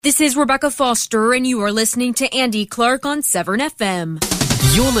This is Rebecca Foster, and you are listening to Andy Clark on Severn FM.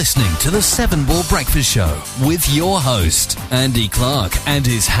 You're listening to the Seven Ball Breakfast Show with your host, Andy Clark, and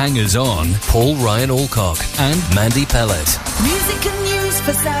his hangers-on, Paul Ryan Alcock and Mandy Pellet. Music and news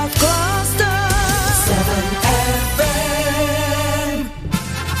for South Gloucester,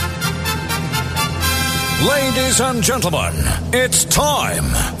 7FM. Ladies and gentlemen, it's time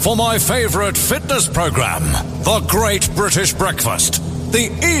for my favourite fitness programme, The Great British Breakfast. The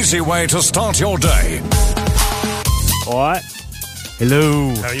easy way to start your day. All right.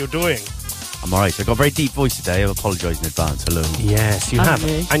 Hello. How are you doing? I'm alright. I've got a very deep voice today. I apologise in advance. Hello. Yes, you have.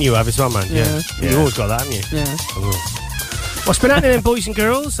 And you have as well, man. Yeah. You've always got that, haven't you? Yeah. Oh. What's been happening then, boys and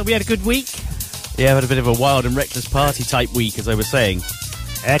girls? Have we had a good week? Yeah, I've had a bit of a wild and reckless party type week, as I was saying.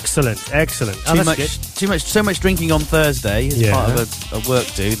 Excellent. So much drinking on Thursday as part of a work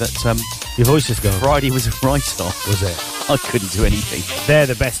do that your voice is gone. Friday was a write-off. Was it? I couldn't do anything. They're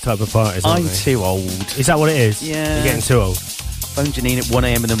the best type of parties, aren't I'm they? too old. Is that what it is? Yeah. You're getting too old. Phone Janine at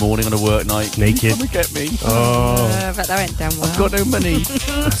 1am in the morning on a work night. Naked. Come and get me. Oh. I bet that went down well. I've got no money.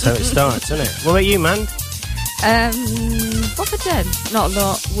 That's how it starts, isn't it? What about you, man? What have I done? Not a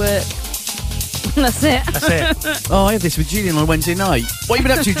lot. Work. That's it. That's it. Oh, I had this with Julian on Wednesday night. What have you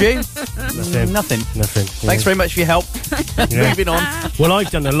been up to, June? Nothing. Nothing. Yeah. Thanks very much for your help. Moving on. Well, I've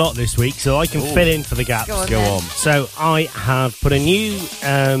done a lot this week, so I can fill in for the gaps. Go on. So I have put a new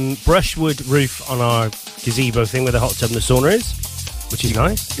brushwood roof on our gazebo thing where the hot tub and the sauna is, which is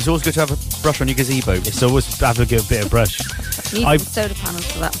nice. It's always good to have a brush on your gazebo. It's always have a good bit of brush. Need some solar panels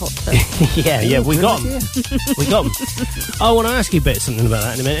for that hot tub. yeah, we got them. We got them. I want to ask you a bit something about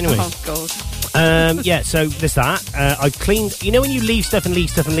that in a minute. Anyway. Oh God. So there's that. I've cleaned. You know when you leave stuff, and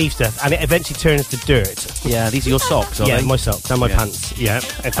it eventually turns to dirt. Yeah, these are your socks, are they? My socks and my pants. Yeah.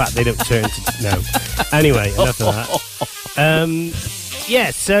 In fact, they don't turn to no. Anyway, enough of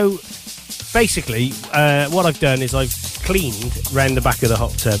that. So basically, what I've done is I've cleaned round the back of the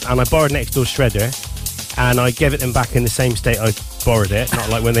hot tub, and I borrowed next door shredder, and I gave it them back in the same state I borrowed it, not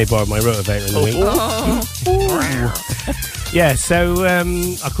like when they borrowed my rotavator in the week. Yeah, so,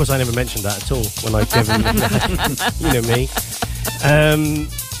 of course I never mentioned that at all when I gave them, you know me.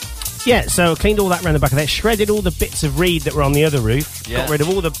 So I cleaned all that around the back of that, shredded all the bits of reed that were on the other roof, got rid of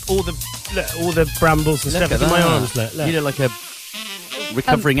all the brambles and stuff in my arms. Look. You look like a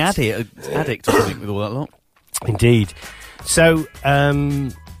recovering addict or something with all that lot. Indeed. So,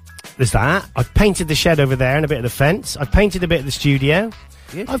 there's that. I've painted the shed over there and a bit of the fence. I've painted a bit of the studio.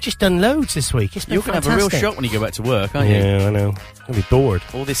 Yeah. I've just done loads this week. It's been You're going to have a real shock when you go back to work, aren't you? Yeah, I know. I'll be bored.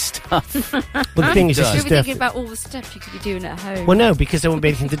 All this stuff. Well, the thing is, this is You'll be thinking about all the stuff you could be doing at home. Well, no, because there won't be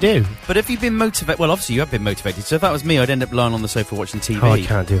anything to do. But have you been motivated? Well, obviously you have been motivated. So if that was me, I'd end up lying on the sofa watching TV. Oh, I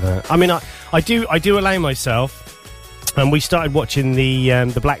can't do that. I mean, I do allow myself. And we started watching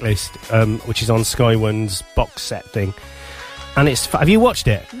the Blacklist, which is on Sky One's box set thing. And have you watched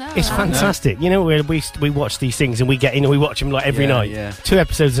it? No. It's fantastic. No. You know, we watch these things and we get in and we watch them like every night. Yeah. 2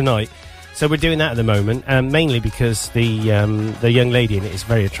 episodes a night. So we're doing that at the moment, mainly because the young lady in it is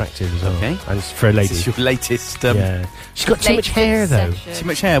very attractive as well. Okay. And it's for a lady. This is your latest... yeah. She's got too much hair, though. Too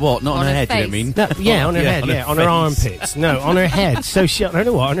much hair, what? Not on her head, face. you don't mean? No, yeah, on her head, on her armpits. No, on her head. So I don't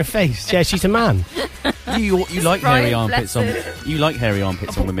know what, on her face. Yeah, she's a man. You like Right, hairy armpits on... bless You like hairy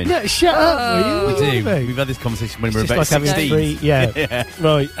armpits on women. No, shut up, will you? We do. We've had this conversation when we were It's about just like 16. having 3, yeah.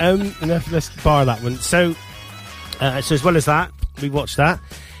 Right, let's bar that one. So as well as that, we watched that.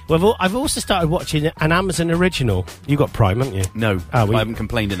 Well, I've also started watching an Amazon original. You got Prime, haven't you? No, I haven't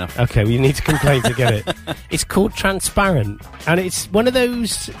complained enough. Okay, well, you need to complain to get it. It's called Transparent, and it's one of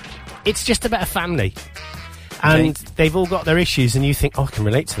those... It's just about a family. And they've all got their issues, and you think, I can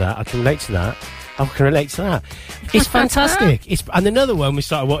relate to that, I can relate to that. I can relate to that. It's fantastic. And another one we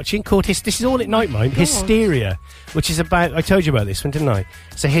started watching called this is all at night, mind. Hysteria, which is about. I told you about this one, didn't I?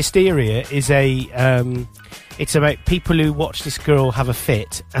 So Hysteria is it's about people who watch this girl have a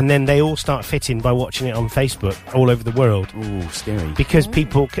fit, and then they all start fitting by watching it on Facebook all over the world. Ooh, scary. Because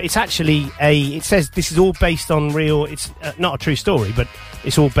people, it's actually it says this is all based on real. It's not a true story, but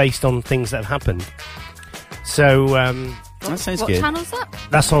it's all based on things that have happened. So that sounds what good. What channel's that?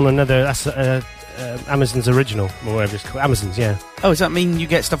 That's on another. That's Amazon's original, or whatever it's called. Amazon's, yeah. Oh, does that mean you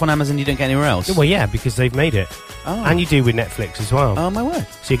get stuff on Amazon you don't get anywhere else? Well, yeah, because they've made it. Oh. And you do with Netflix as well. Oh, my word.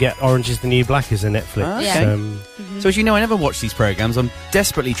 So you get Orange is the New Black as a Netflix. Oh, okay. So as you know, I never watch these programmes. I'm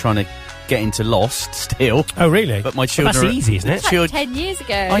desperately trying to get into Lost still. Oh, really? But my children... Well, that's easy, isn't it? It's like 10 years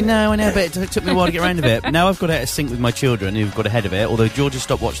ago. I know, but it took me a while to get around of it. Now I've got it out of sync with my children who've got ahead of it, although George has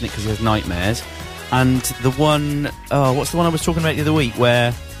stopped watching it because he has nightmares. And the one... Oh, what's the one I was talking about the other week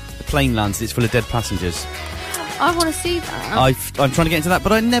where the plane lands and it's full of dead passengers? I want to see that. I'm trying to get into that,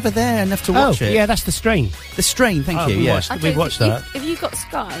 but I'm never there enough to watch it. Yeah, that's The Strain. The Strain, thank you. Yeah. We've watched that. Have you got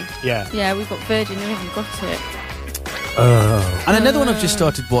Sky? Yeah. Yeah, we've got Virgin and we haven't got it. And another one I've just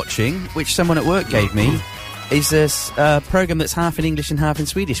started watching, which someone at work gave me, is this programme that's half in English and half in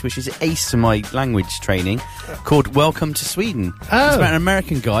Swedish, which is ace to my language training, called Welcome to Sweden. Oh. It's about an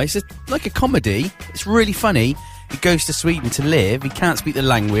American guy. It's like a comedy. It's really funny. He goes to Sweden to live. He can't speak the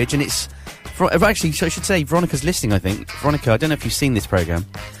language, and it's... Actually, so I should say, Veronica's listening, I think. Veronica, I don't know if you've seen this programme.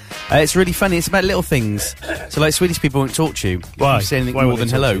 It's really funny. It's about little things. So, like, Swedish people won't talk to you. Why? If you say anything Why more won't than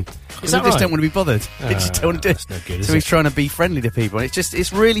they talk hello. to you? Because they just don't want to be bothered. They just don't want to do it. That's no good, is So he's it? trying to be friendly to people. And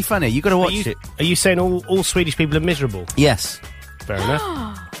it's really funny. You've got to watch it. Are you saying all Swedish people are miserable? Yes. Fair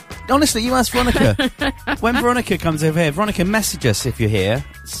enough. Honestly, you ask Veronica. When Veronica comes over here, Veronica, message us if you're here.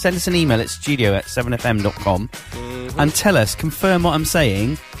 Send us an email at studio@7fm.com and tell us, confirm what I'm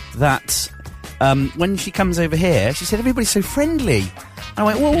saying, that when she comes over here, she said, everybody's so friendly. And I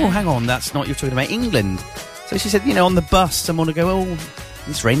went, whoa, hang on, that's not, you're talking about England. So she said, on the bus, someone will go, oh,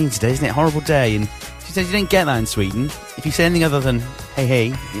 it's raining today, isn't it? Horrible day. And she said, you don't get that in Sweden. If you say anything other than,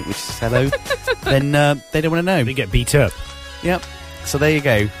 hey, which is hello, then they don't want to know. They get beat up. Yep. So there you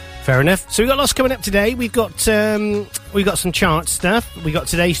go. Fair enough. So we've got lots coming up today. We've got some chart stuff. We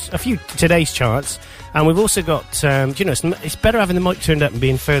got a few today's charts, and we've also got it's better having the mic turned up and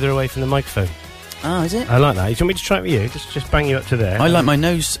being further away from the microphone. Oh, is it? I like that. Do you want me to try it with you? Just bang you up to there. I like my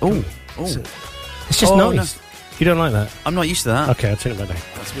nose. Oh, It's just Oh, nice. You don't like that? I'm not used to that. Okay, I'll turn it back down.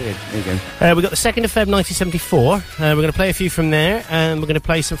 That's weird. There you go. We've got the 2nd of Feb 1974. We're going to play a few from there, and we're going to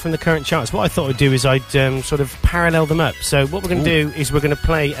play some from the current charts. What I thought I'd do is I'd sort of parallel them up. So what we're going to do is we're going to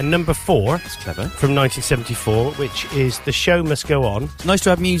play a number 4 That's clever. from 1974, which is The Show Must Go On. It's nice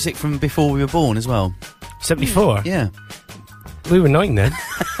to have music from before we were born as well. 74? Yeah. We were 9 then.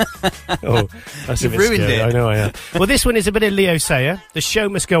 Oh, that's You've a bit ruined scary. it. I know I have. Well, this one is a bit of Leo Sayer. The Show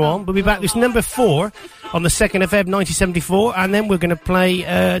Must Go On. We'll be back with number 4 on the 2nd of Feb 1974, and then we're going to play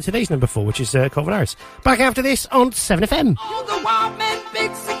today's number 4, which is Calvin Harris. Back after this on 7FM. All the wild men,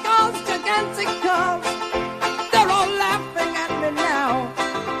 big cigars, gigantic cars, they're all laughing at me now.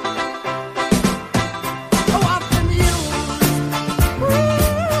 Oh, I've been used.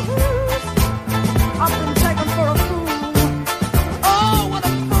 I've been taken for a fool. Oh, what a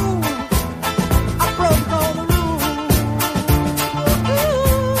fool. I broke all the rules.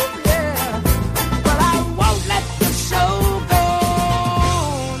 Yeah. But I won't let the show go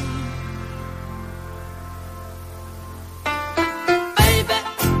on. Baby,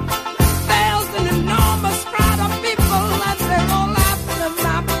 there's an enormous crowd of people and they're all after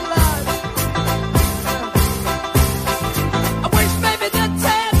my blood. I wish maybe they'd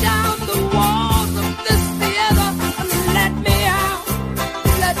tear down the walls of this theater and let me out,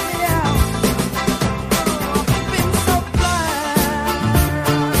 let me out. I've been so blind,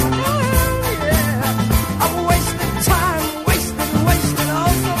 yeah. I've wasted time, wasted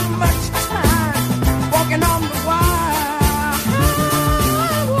all so much time walking on the wire,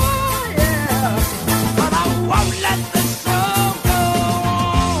 yeah. But I won't let the show go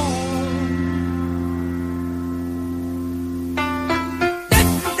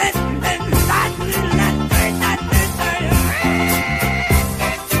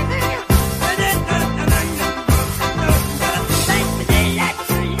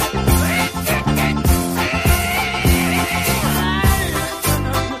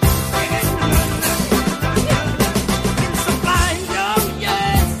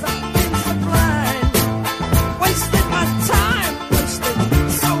wasted my time, wasted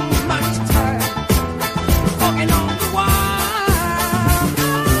so much time walking on the wire,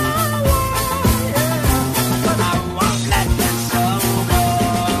 yeah. But I won't let the show go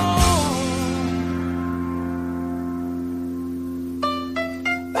on.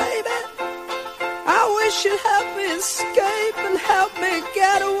 Baby, I wish you'd help me escape and help me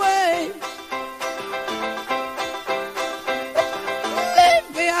get away. Leave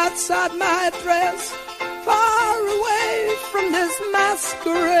me outside my address, far away from this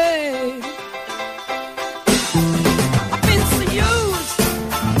masquerade. I've been so used,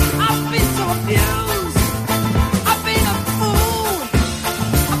 I've been so abused, I've been a fool,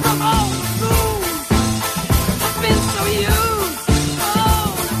 I broke all the rules. I've been so used, oh,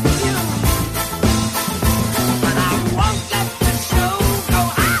 abused. But I won't let the show go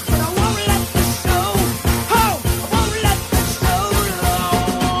on. I won't let the show, oh, I won't let the show go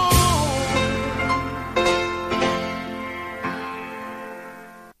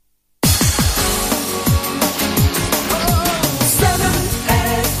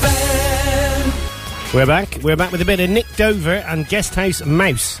We're back. We're back with a bit of Nick Dover and Guest House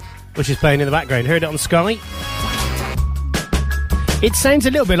Mouse, which is playing in the background. Heard it on Sky. It sounds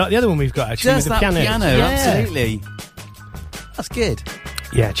a little bit like the other one we've got, actually, Just with the that piano, Yeah. absolutely. That's good.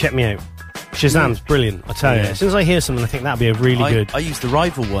 Yeah, check me out. Shazam's brilliant, I tell you. Yeah. As soon as I hear something, I think that'd be a really good... I used the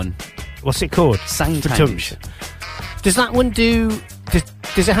rival one. What's it called? Soundhound. Does that one do...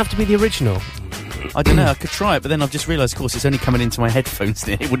 Does it have to be the original? I don't know, I could try it, but then I've just realised, of course, it's only coming into my headphones.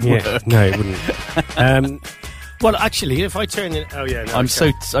 It wouldn't work. No, it wouldn't. Well, actually, if I turn it... Oh, yeah, no, I'm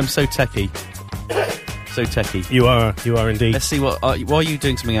okay. so techie. So techie. You are indeed. Let's see what... while you're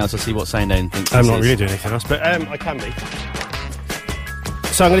doing something else, I'll see what Soundhound thinks I'm this not is. really doing anything else, but I can be.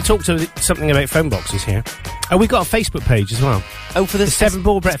 So I'm going to talk to something about phone boxes here. Oh, we've got a Facebook page as well. Oh, for the The Seven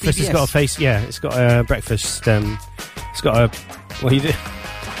Ball Breakfast has BBS. got a face. Yeah, it's got a breakfast. It's got a. What are you doing?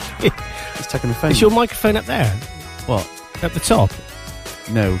 It's taking the phone. Is your microphone up there What? at the top?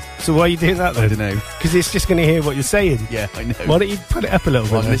 No. So why are you doing that then? I don't know. Because it's just going to hear what you're saying. Yeah, I know. Why don't you put it up a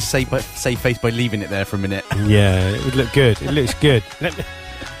little Well, bit? let's save face by leaving it there for a minute. Yeah, it would look good. It looks good.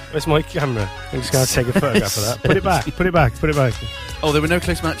 Where's my camera? I'm just going to take a photograph of that. Put it back. Put it back. Put it back. Oh, there were no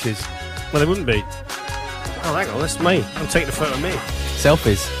close matches. Well, there wouldn't be. Oh, hang on. That's me. I'm taking a photo of me.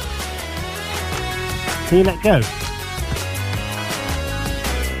 Selfies. Can you let go?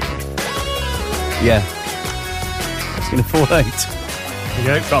 Yeah. It's going to fall out.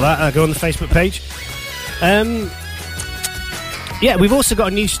 There you go, got that. Go on the Facebook page. Yeah, we've also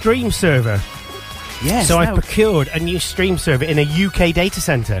got a new stream server. Yes. So I've procured a new stream server in a UK data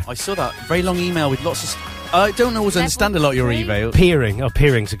centre. I saw that very long email with lots of... I don't always understand a lot of your three? email. Peering. Oh,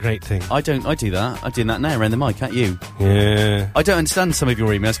 peering's a great thing. I do that. I'm doing that now around the mic, can't you? Yeah. I don't understand some of your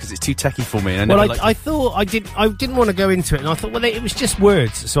emails because it's too techie for me. And I Well, never I thought I didn't want to go into it, and I thought, well, it was just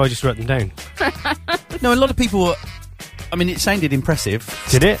words, so I just wrote them down. No, a lot of people were... I mean, it sounded impressive.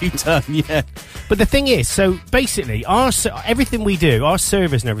 Did it? You've done, yeah. But the thing is, so basically, everything we do, our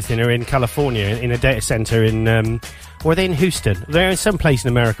servers and everything are in California, in a data centre in, or are they in Houston? They're in some place in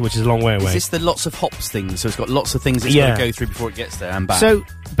America, which is a long way away. Is this the lots of hops thing? So it's got lots of things it's Yeah. got to go through before it gets there and back. So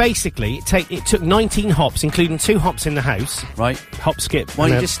basically, it took 19 hops, including 2 hops in the house. right? Hop, skip. Why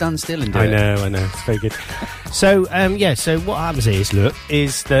don't and you just stand still and do I it? know, it's very good. So, so what happens is that,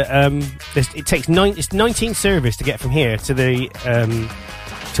 it takes 19 servers to get from here to the,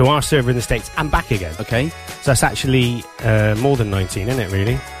 to our server in the States and back again. Okay. So that's actually, more than 19, isn't it,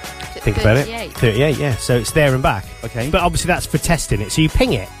 really? Think about it. 38, yeah. So it's there and back. Okay. But obviously that's for testing it. So you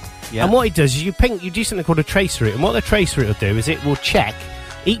ping it. Yeah. And what it does is you do something called a trace route. And what the trace route will do is it will check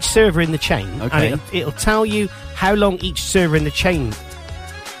each server in the chain. Okay. And it'll tell you how long each server in the chain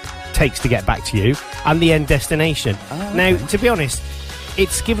takes to get back to you and the end destination. Oh, Now, okay. to be honest,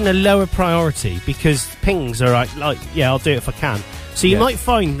 it's given a lower priority because pings are like, yeah, I'll do it if I can. So you Yeah. might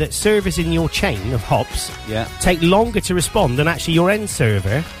find that servers in your chain of hops Yeah. take longer to respond than actually your end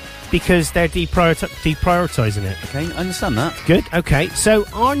server because they're deprioritising it. Okay, I understand that. Good, okay. So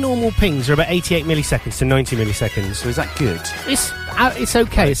our normal pings are about 88 milliseconds to 90 milliseconds. So is that good? It's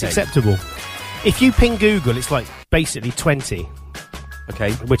okay, it's acceptable. If you ping Google, it's like basically 20,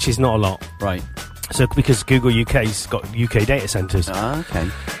 Okay. which is not a lot. Right. So because Google UK's got UK data centres. Okay.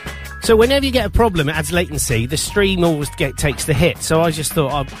 So whenever you get a problem, it adds latency. The stream always takes the hit. So I just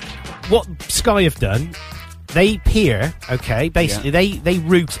thought, what Sky have done, they peer, okay, basically they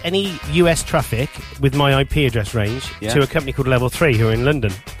route any US traffic with my IP address range to a company called Level 3 who are in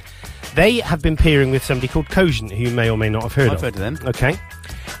London. They have been peering with somebody called Cogent, who you may or may not have heard of. I've heard of them. Okay.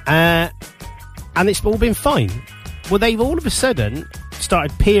 And it's all been fine. Well, they've all of a sudden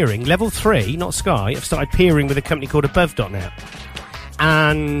started peering, Level 3, not Sky, have started peering with a company called Above.net.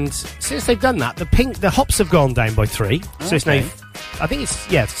 And since they've done that, the hops have gone down by 3. So it's now, Okay. I think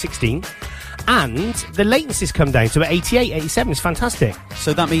it's, 16. And the latency's come down to 88, 87. It's fantastic.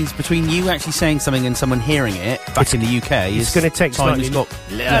 So that means between you actually saying something and someone hearing it back in the UK, It's going to take time slightly has got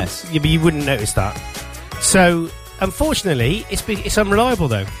less. Yeah, but you wouldn't notice that. So, unfortunately, it's unreliable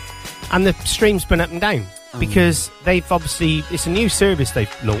though, and the stream's been up and down because they've obviously it's a new service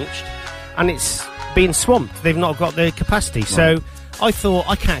they've launched, and it's being swamped. They've not got the capacity. So, I thought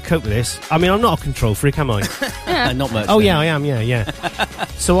I can't cope with this. I mean, I'm not a control freak, am I? Not much. Oh then. yeah, I am. Yeah.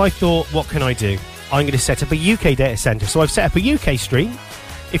 So I thought, what can I do? I'm going to set up a UK data center. So I've set up a UK stream.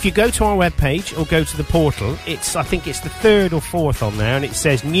 If you go to our webpage or go to the portal, I think it's the 3rd or 4th on there, and it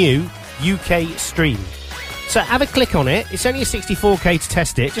says new UK stream. So have a click on it. It's only a 64K to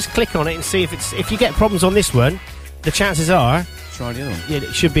test it. Just click on it and see if you get problems on this one. The chances are, Try the other one. yeah,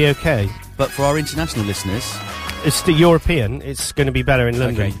 it should be okay. But for our international listeners, It's the European. It's going to be better in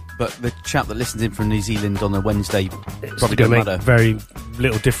London. okay. But the chap that listens in from New Zealand on a Wednesday It's probably going to doesn't make matter. very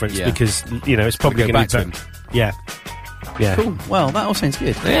little difference Yeah. because it's probably go going back to to be him. Yeah. Yeah. Cool. Well, that all sounds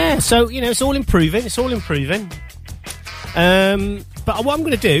good. Yeah, so, it's all improving. It's all improving. But what I'm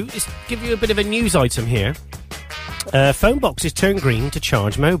going to do is give you a bit of a news item here. Phone boxes turn green to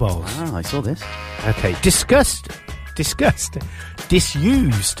charge mobiles. Ah, I saw this. Okay. Disused.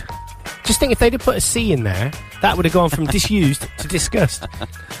 Just think if they'd have put a C in there, that would have gone from disused to disgust.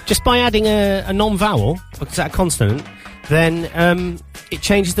 Just by adding a non-vowel, because that's a consonant, then it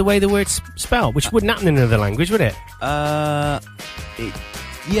changes the way the word's spelled, which wouldn't happen in another language, would it? Yeah,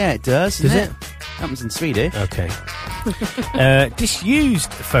 it does. Does it? Happens in Swedish. Okay.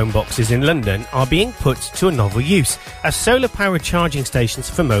 Disused phone boxes in London are being put to a novel use as solar-powered charging stations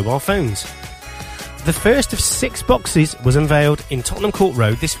for mobile phones. The first of 6 boxes was unveiled in Tottenham Court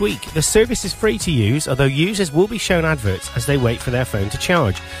Road this week. The service is free to use, although users will be shown adverts as they wait for their phone to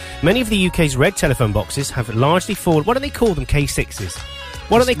charge. Many of the UK's red telephone boxes have largely fallen... What do they call them, K6s?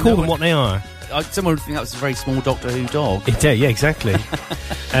 What do they call them, what they are? Someone would think that was a very small Doctor Who dog. Yeah, exactly.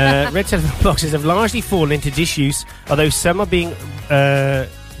 Red telephone boxes have largely fallen into disuse, although some are being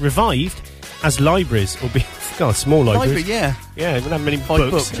revived as libraries, or being... God, small libraries. Library, yeah. Yeah, we don't have many 5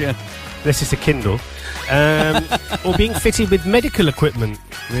 books. yeah. This is a Kindle. Or being fitted with medical equipment.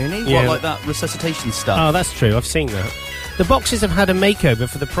 Really? Yeah. What, like that resuscitation stuff? Oh, that's true. I've seen that. The boxes have had a makeover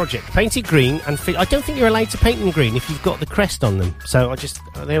for the project. Painted green and... I don't think you're allowed to paint them green if you've got the crest on them. So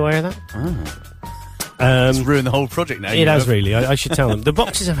are they aware of that? It's ruined the whole project now. It has, really. I should tell them. The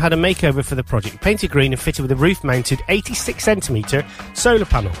boxes have had a makeover for the project. Painted green and fitted with a roof-mounted 86cm solar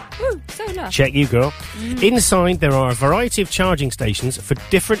panel. Ooh, solar. Check you, girl. Inside, there are a variety of charging stations for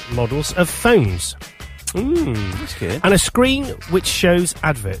different models of phones. That's good. And a screen which shows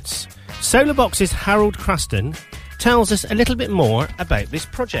adverts. Solar Box's Harold Craston tells us a little bit more about this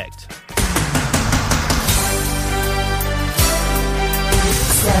project.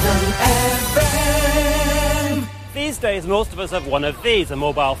 7FM. These days, most of us have one of these, a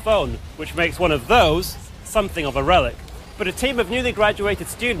mobile phone, which makes one of those something of a relic. But a team of newly graduated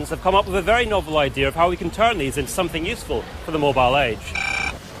students have come up with a very novel idea of how we can turn these into something useful for the mobile age.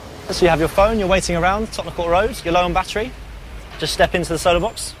 So you have your phone, you're waiting around Tottenham Court Road, you're low on battery, just step into the solar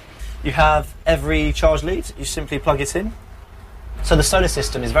box. You have every charge lead, you simply plug it in. So the solar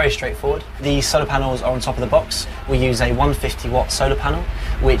system is very straightforward. The solar panels are on top of the box. We use a 150 watt solar panel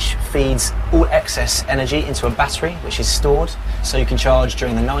which feeds all excess energy into a battery which is stored, so you can charge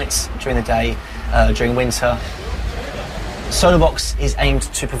during the night, during the day, during winter. Solarbox is aimed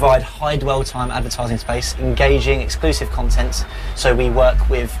to provide high dwell time advertising space, engaging, exclusive content, so we work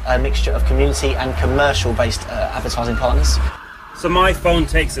with a mixture of community and commercial based advertising partners. So my phone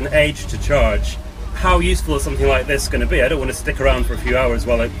takes an age to charge. How useful is something like this going to be? I don't want to stick around for a few hours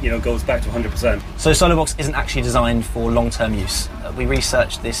while it goes back to 100%. So Solarbox isn't actually designed for long-term use. We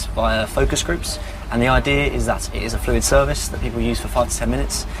researched this via focus groups, and the idea is that it is a fluid service that people use for 5 to 10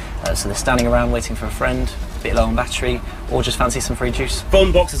 minutes. So they're standing around waiting for a friend, a bit low on battery, or just fancy some free juice.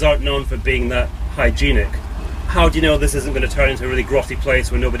 Phone boxes aren't known for being that hygienic. How do you know this isn't going to turn into a really grotty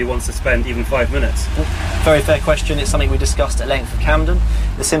place where nobody wants to spend even 5 minutes? Very fair question. It's something we discussed at length with Camden.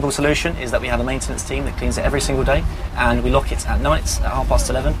 The simple solution is that we have a maintenance team that cleans it every single day, and we lock it at night at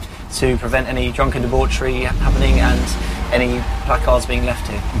 11:30 to prevent any drunken debauchery happening and any placards being left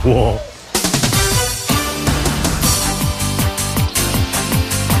here. Whoa.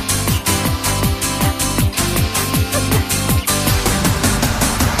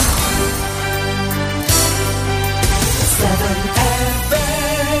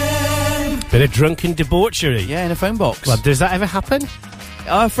 Bit of drunken debauchery. Yeah, in a phone box. Well, does that ever happen?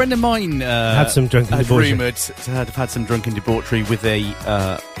 A friend of mine had some drunken debauchery. Rumoured to have had some drunken debauchery with a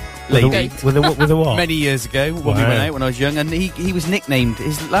lady. With a what? Many years ago when we went out when I was young, and he was nicknamed.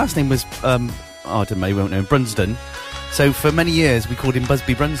 His last name was I don't know, you won't know, Brunsden. So for many years we called him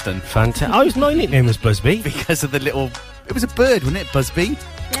Busby Brunsden. Fantastic. My nickname was Busby because of the little. It was a bird, wasn't it, Busby?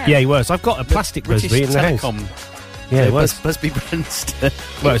 Yeah, he was. I've got a plastic Busby in the Telecom. house. Yeah, it was. Busby Brunsden.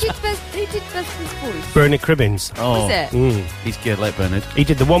 Well, Who did Busby's voice? Bernard Cribbins. Oh, Was it? He's good, like Bernard. He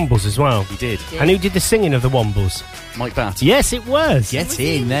did the Wombles as well. He did. And who did the singing of the Wombles? Mike Batt. Yes, it was. Get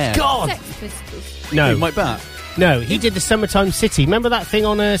in there. God. Sex Pistols. No. Who, Mike Batt? No, he did the Summertime City. Remember that thing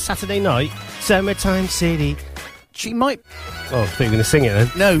on a Saturday night? Summertime City. She might. Oh, I thought you were going to sing it then.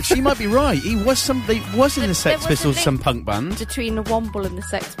 No, she might be right. He was in the Sex There was a Pistols, link some punk band. Between the Womble and the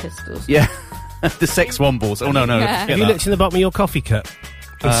Sex Pistols. Yeah. The Sex Wombles. Oh, no. Yeah. Have Forget you that. looked in the bottom of your coffee cup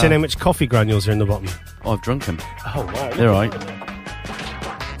and seen how much coffee granules are in the bottom? Oh, I've drunk them. Oh, wow. They're right.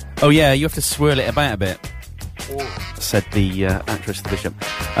 Oh, yeah, you have to swirl it about a bit, said the actress to the bishop.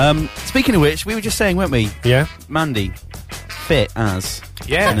 Speaking of which, we were just saying, weren't we? Yeah? Mandy, fit as.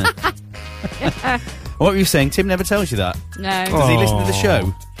 Yeah. What were you saying? Tim never tells you that. No, Does he listen to the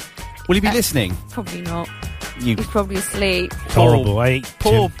show? Will he be listening? probably not. You He's probably asleep. Horrible. I hate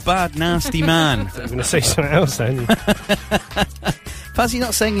poor, Jim. bad, nasty man. I'm going to say something else then. Fancy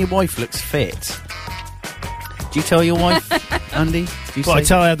not saying your wife looks fit. Do you tell your wife, Andy? Do you Well, I say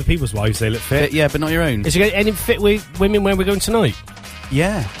tell other people's wives they look fit. fit? Yeah, but not your own. Is there any fit with women where we're going tonight?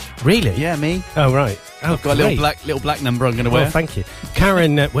 Yeah. Really? Yeah, me. Oh, right. Oh, I've got a little black number I'm going to Well, wear. thank you.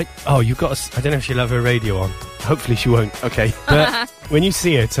 Karen, wait. Oh, you've got I don't know if she'll have her radio on. Hopefully she won't. Okay. But when you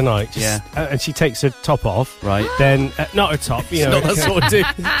see her tonight, just, Yeah. and she takes her top off, Right. then, not her top, you know. Not that sort of do.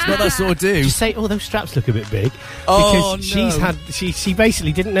 It's not that sort of do. Just say, oh, those straps look a bit big. Oh, Because she's had, she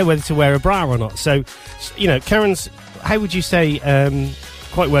basically didn't know whether to wear a bra or not. So, you know, Karen's, how would you say,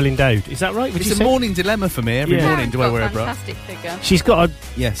 quite well endowed? Is that right? Would It's you a say? morning dilemma for me. Every Yeah. morning, do I wear a bra? Fantastic figure. She's got a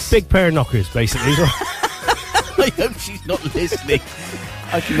Yes. big pair of knockers, basically. I hope she's not listening.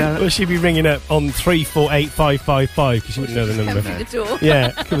 I can Well, she'd be ringing up on 348-555 because she wouldn't know the Come number. through the door.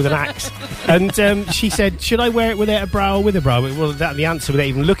 Yeah, come with an axe. And she said, should I wear it without a bra or with a bra? Well, the answer without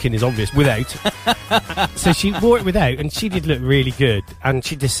even looking is obvious, without. So she wore it without, and she did look really good. And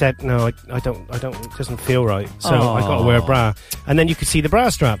she just said, no, I don't, it doesn't feel right. So I've got to wear a bra. And then you could see the bra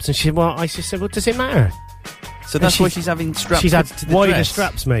straps. And she said, well, I just said, well, does it matter? So that's And why she's having straps. She's had to the wider dress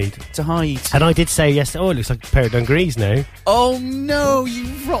straps made. to hide. And I did say yesterday, oh, it looks like a pair of dungarees now. Oh no, you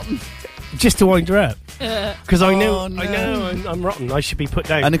rotten! Just to wind her up. Because I know, Oh, no. I know, I'm rotten. I should be put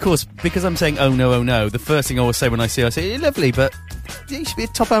down. And of course, because I'm saying oh no, the first thing I always say when I see her, I say, you're lovely, but you should be a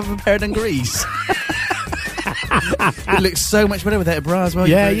top half of a pair of dungarees. It looks so much better without a bra as well.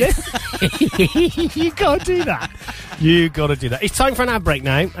 Yeah. You gotta do that. You gotta do that. It's time for an ad break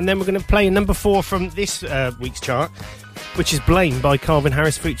now, and then we're going to play number 4 from this week's chart, which is Blame by Calvin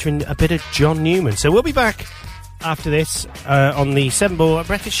Harris, featuring a bit of John Newman. So we'll be back after this on the 7 Ball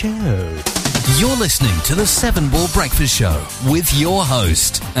Breakfast Show. You're listening to the 7 Ball Breakfast Show with your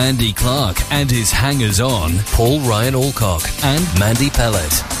host, Andy Clark, and his hangers-on, Paul Ryan Alcock and Mandy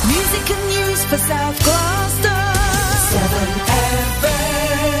Pellet. Music and news for South Gloucester. 7FM.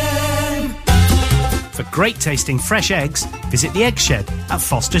 For great tasting fresh eggs, visit the Egg Shed at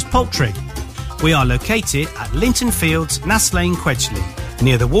Foster's Poultry. We are located at Linton Fields, Nass Lane, Quedgeley,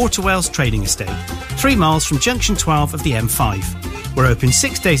 near the Waterwells Trading Estate, 3 miles from Junction 12 of the M5. We're open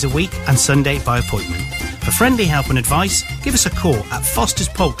 6 days a week and Sunday by appointment. For friendly help and advice, give us a call at Foster's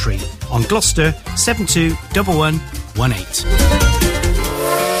Poultry on Gloucester 721118.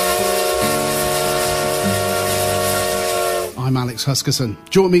 I'm Alex Huskerson.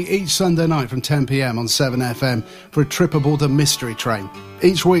 Join me each Sunday night from 10 p.m. on 7FM for a trip aboard the Mystery Train.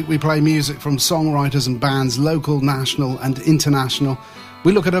 Each week we play music from songwriters and bands, local, national and international.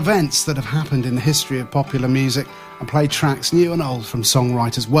 We look at events that have happened in the history of popular music and play tracks new and old from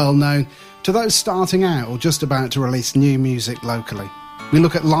songwriters well known to those starting out or just about to release new music locally. We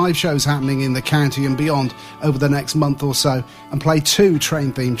look at live shows happening in the county and beyond over the next month or so and play 2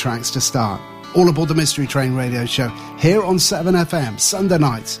 train-themed tracks to start. All aboard the Mystery Train radio show here on 7FM, Sunday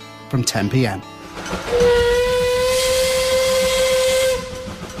nights from 10 p.m.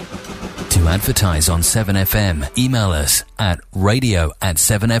 To advertise on 7FM, email us at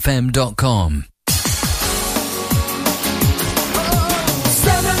radio@7fm.com.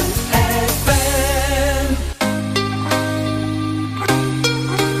 7FM.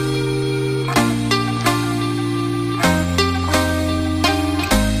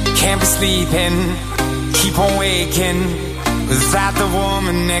 Can't be sleeping, keep on waking without the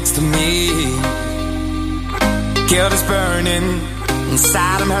woman next to me. Guilt is burning,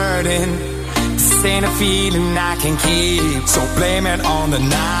 inside I'm hurting. This ain't a feeling I can keep. So blame it on the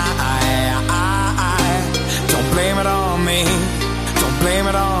night. Don't blame it on me. Don't blame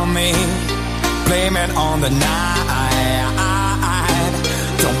it on me. Blame it on the night.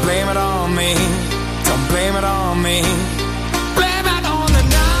 Don't blame it on me. Don't blame it on me. Blame it on the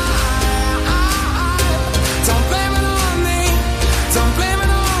night. Don't blame it on me. Don't blame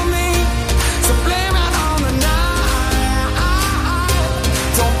it on me. So blame it on the night.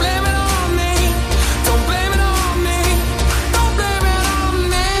 Don't blame it on me. Don't blame it on me. Don't blame it on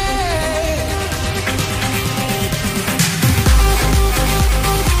me.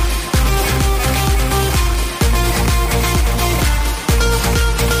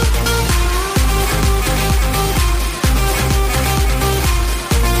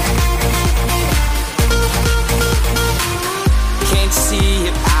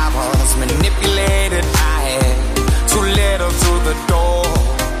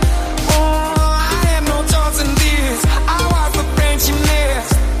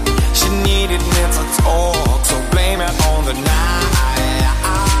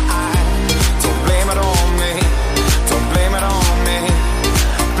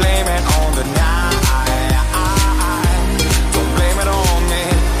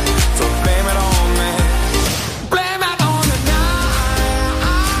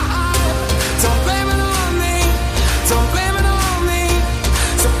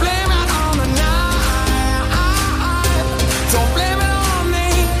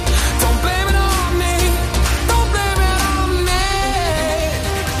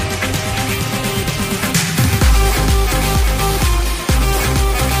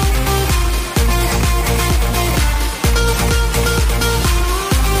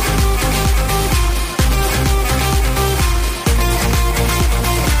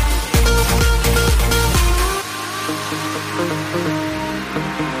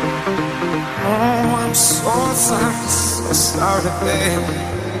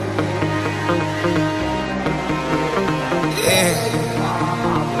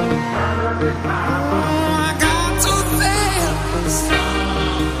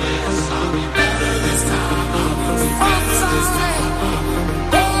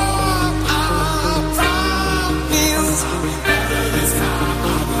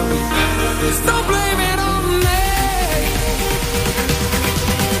 Don't blame it on me.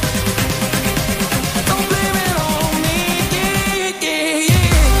 Don't blame it on me. Yeah, yeah, yeah.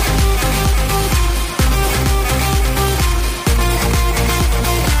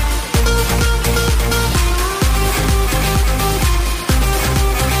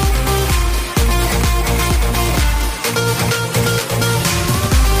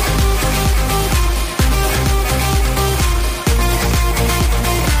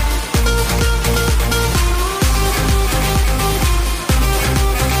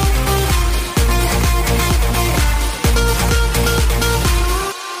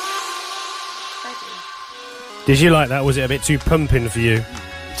 Did you like that? Was it a bit too pumping for you?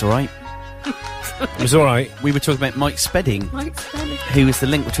 It's all right. It was all right. We were talking about Mike Spedding, Mike Spedding. who is the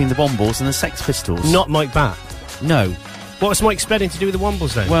link between the Wombles and the Sex Pistols. Not Mike Batt. No. What's Mike Spedding to do with the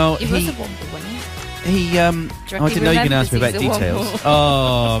Wombles then? Well, He was a Womble, wasn't he? he I didn't know you were going to ask me about remembers he's a details. Womble.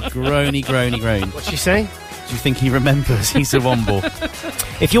 Oh, groany, groany, groan. What's she saying? Do you think he remembers? He's a Womble.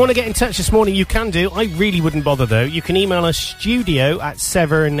 If you want to get in touch this morning, you can do. I really wouldn't bother, though. You can email us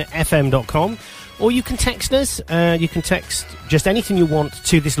studio@severnfm.com, or you can text us. You can text just anything you want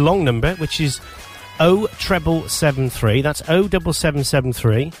to this long number, which is 07773. That's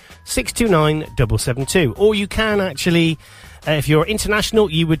 07773 629 772. Or you can actually, if you're international,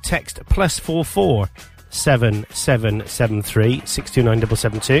 you would text +44 7773 629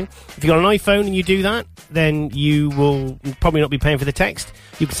 772. If you've got an iPhone and you do that, then you will probably not be paying for the text.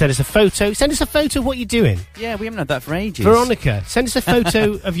 You can send us a photo. Send us a photo of what you're doing. Yeah, we haven't had that for ages. Veronica, send us a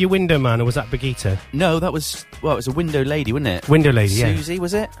photo of your window man, or was that Brigitte? No, that was, well, it was a window lady, wasn't it? Window lady, yeah. Susie,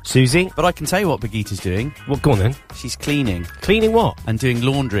 was it? Susie. But I can tell you what Brigitte's doing. Well, go on then. She's cleaning. Cleaning what? And doing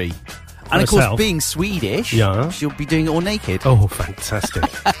laundry. And of course, Herself. being Swedish, Yeah. she'll be doing it all naked. Oh, fantastic.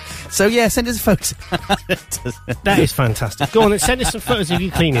 So, yeah, send us a photo. That is fantastic. Go on, then send us some photos of you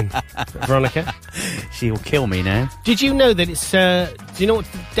cleaning, Veronica. She'll kill me now. Did you know that it's, do you know what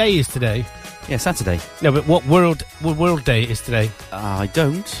the day is today? Yeah, Saturday. No, but what world day it is today? I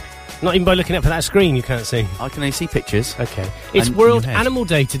don't. Not even by looking up at that screen, you can't see. I can only see pictures. Okay. It's And World your head. Animal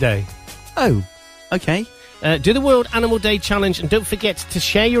Day today. Oh, okay. Do the World Animal Day Challenge, and don't forget to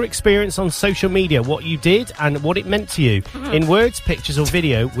share your experience on social media, what you did and what it meant to you, in words, pictures or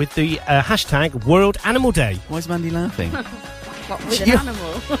video, with the hashtag World Animal Day. Why is Mandy laughing? What, with an You-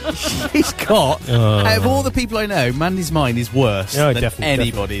 animal? She's got, out of all the people I know, Mandy's mind is worse Oh, than definitely,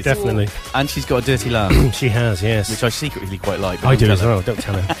 anybody's. Definitely. And she's got a dirty laugh, She has, yes. which I secretly quite like. but I don't do as tell her. well. Don't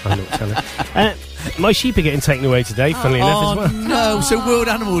tell her. I don't tell her. My sheep are getting taken away today, funnily enough, as well. no, so World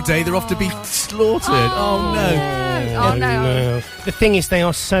Animal Day, they're off to be slaughtered. Oh, no. Oh, no. The thing is, they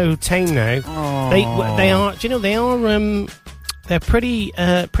are so tame now. They are. Do you know they are? They're pretty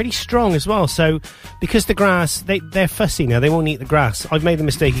strong as well. So because the grass, they're fussy now. They won't eat the grass. I've made the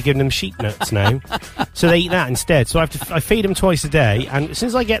mistake of giving them sheep nuts now, so they eat that instead. So I feed them twice a day, and as soon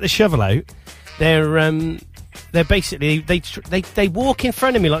as I get the shovel out, they're basically they walk in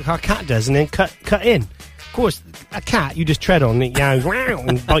front of me like our cat does, and then cut in. Of course, a cat you just tread on, it yowls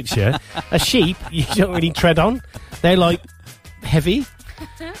and bites you. A sheep you don't really tread on. They're like heavy.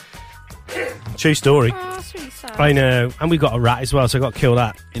 True story. Oh, that's really sad. I know, and we've got a rat as well, so I've got to kill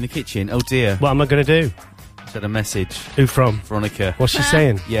that. In the kitchen. Oh, dear. What am I going to do? Sent a message. Who from? Veronica. What's she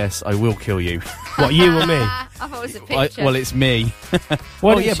saying? Yes, I will kill you. What, you or me? I thought it was a picture. Well, it's me.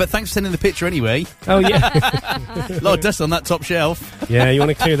 Why Oh, don't yeah, you- but thanks for sending the picture anyway. Oh, yeah. A lot of dust on that top shelf. Yeah, you want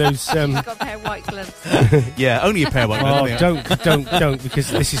to clear those... She's got a pair of white gloves. Yeah, only a pair of white Oh, gloves. don't, because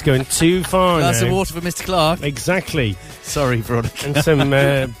this is going too far Glass now. of water for Mr. Clark. Exactly. Sorry, Veronica. And some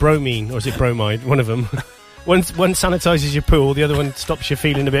bromine, or is it bromide? One of them. One sanitises your pool, the other one stops you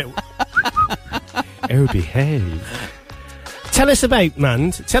feeling a bit... Oh, behave. Tell us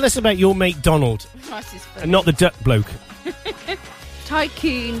about your mate Donald, Nice is funny. and not the duck bloke.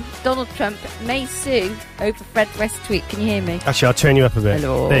 Tycoon Donald Trump may sue over Fred West tweet. Can you hear me? Actually, I'll turn you up a bit.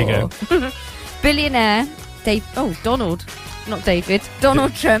 Hello. There you go. Billionaire Donald, not David.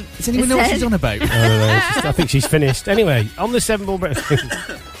 Donald Trump. Does anyone know what she's on about? I don't know, I think she's finished. Anyway, on the 7 ball breakfast.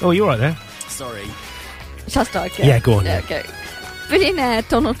 Oh, you all right there? Sorry. Shall I start again? Yeah, go on. Okay. Billionaire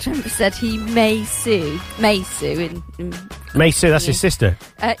Donald Trump said he may sue in Maysu, that's his sister.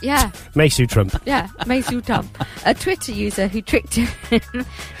 Yeah. Maysu Trump. Yeah, Maysu Trump. A Twitter user who tricked him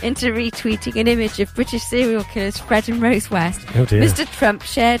into retweeting an image of British serial killers Fred and Rose West. Oh dear. Mr. Trump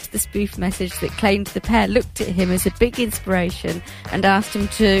shared the spoof message that claimed the pair looked at him as a big inspiration and asked him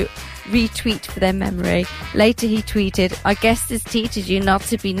to retweet for their memory. Later he tweeted, "I guess this teaches you not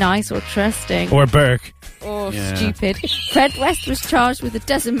to be nice or trusting." Or Burke. Or stupid. Fred West was charged with a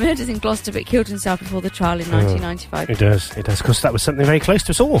dozen murders in Gloucester but killed himself before the trial in 1995. It does. Because that was something very close to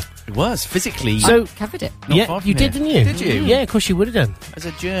us all. It was, physically. So I covered it. Not yeah, far from you did, here. didn't you? Did you? Yeah, of course you would have done. As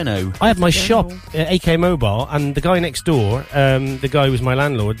a journo. I had my shop at AK Mobile, and the guy next door, the guy who was my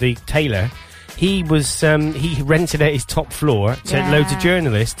landlord, the tailor, he was he rented out his top floor to loads of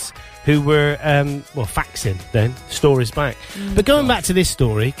journalists who were faxing then stories back. But going back to this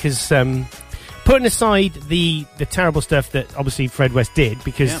story, because putting aside the terrible stuff that obviously Fred West did,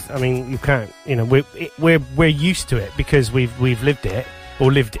 because I mean you can't, we're used to it because we've lived it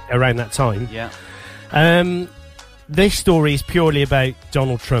or lived around that time. Yeah. This story is purely about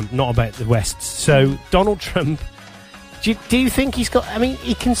Donald Trump, not about the West. So Donald Trump, do you think he's got? I mean,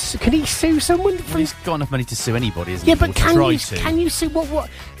 can he sue someone? Well, he's got enough money to sue anybody, isn't Yeah, he? but Or to try to. can you sue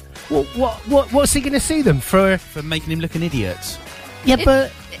what's he going to sue them for? For making him look an idiot. Yeah,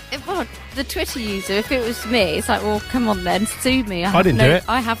 but Well, the Twitter user, if it was me, it's like, well, come on then, sue me. I didn't do it.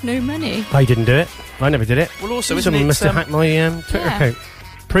 I have no money. I didn't do it. I never did it. Well, also, isn't someone it, must have hacked my Twitter Yeah. account.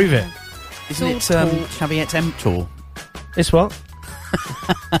 Prove it. Isn't it caveat emptor? It's what?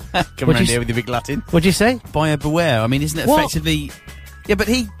 Come around here with your big Latin. What'd you say? Buyer beware. I mean, isn't it What? effectively... Yeah, but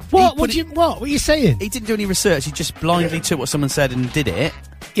he... What? What are you saying? He didn't do any research. He just blindly took what someone said and did it.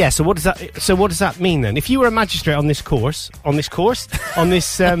 Yeah. So what does that mean then? If you were a magistrate on this case,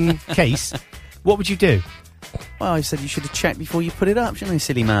 what would you do? Well, I said you should have checked before you put it up, shouldn't you,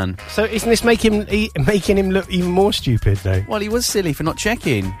 silly man? So isn't this making him look even more stupid though? Well, he was silly for not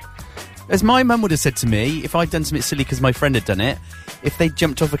checking. As my mum would have said to me, if I'd done something silly because my friend had done it, if they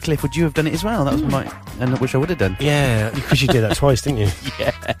jumped off a cliff, would you have done it as well? That was and which I would have done. Yeah, because you did that twice, didn't you?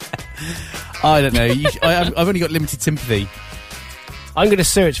 Yeah. I don't know. I've only got limited sympathy. I'm going to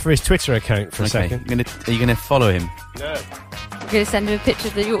search for his Twitter account for a second. Are you going to follow him? No. I'm going to send him a picture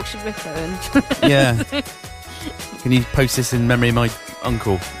of the Yorkshire Ripper and... Yeah. Can you post this in memory of my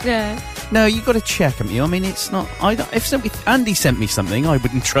uncle? Yeah. No, you've got to check, haven't you? I mean, it's not... If Andy sent me something, I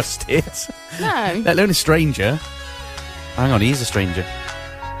wouldn't trust it. No. Let alone a stranger. Hang on, he is a stranger.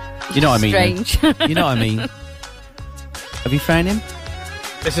 You know what I mean? Strange. You know what I mean? Have you found him?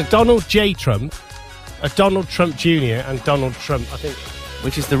 There's a Donald J. Trump, a Donald Trump Jr. and Donald Trump, I think.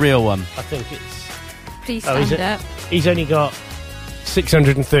 Which is the real one? I think it's... Please stand up. He's only got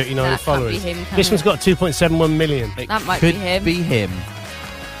 639 That can't followers. be him, can This it? one's got 2.71 million. That might Could be him.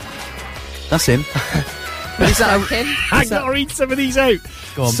 That's him. But is that him? I've got to read some of these out.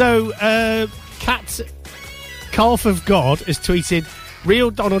 Go on. So, Calf of God has tweeted,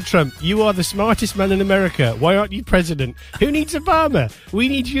 "Real Donald Trump, you are the smartest man in America. Why aren't you president? Who needs Obama? We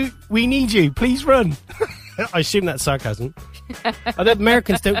need you. We need you. Please run." I assume that's sarcasm. The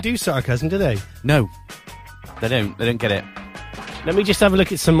Americans don't do sarcasm, do they? No. They don't. They don't get it. Let me just have a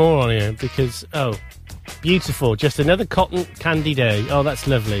look at some more on here because, beautiful. Just another cotton candy day. Oh, that's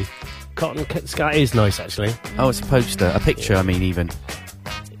lovely. Sky is nice, actually. Oh, it's a poster. A picture, I mean, even.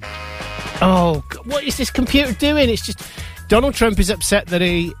 Oh, what is this computer doing? It's just... Donald Trump is upset that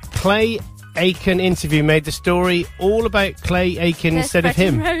a Clay Aiken interview made the story all about Clay Aiken There's instead Fred of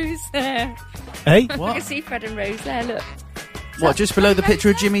him. and Rose there. Hey? I can see Fred and Rose there, look. What, just below the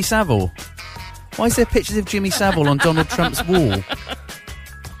picture of Jimmy Savile? Why is there pictures of Jimmy Savile on Donald Trump's wall?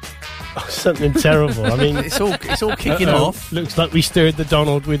 Oh, something terrible. I mean... It's all kicking off. Looks like we stirred the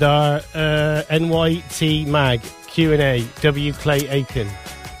Donald with our NYT Mag Q&A, W. Clay Aiken.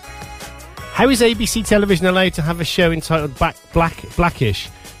 How is ABC television allowed to have a show entitled Blackish?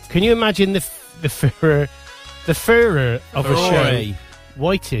 Can you imagine the furor of a show?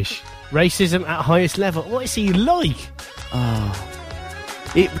 Whitish. Racism at highest level. What is he like?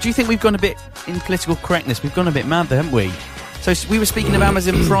 Do you think we've gone a bit, in political correctness, we've gone a bit mad there, haven't we? So we were speaking of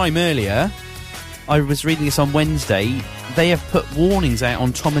Amazon Prime earlier. I was reading this on Wednesday. They have put warnings out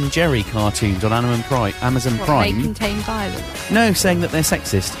on Tom and Jerry cartoons on Amazon Prime. They contain violence. No, saying that they're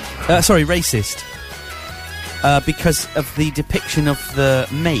sexist. Racist. Because of the depiction of the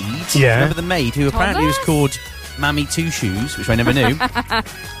maid. Yeah. Remember the maid, who apparently was called Mammy Two Shoes, which I never knew.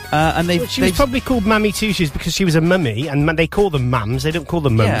 And she was probably called Mammy Two Shoes because she was a mummy, and they call them mums. They don't call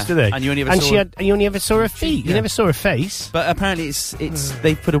them mums, Yeah, do they? and you only ever saw her feet. You never saw her face. But apparently,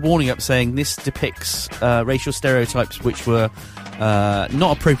 they've put a warning up saying this depicts racial stereotypes which were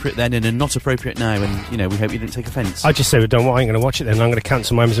not appropriate then and are not appropriate now. And we hope you didn't take offence. I just say, don't worry, I'm going to watch it then. I'm going to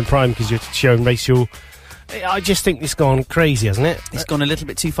cancel my Amazon Prime because you're showing racial. I just think it's gone crazy, hasn't it? It's gone a little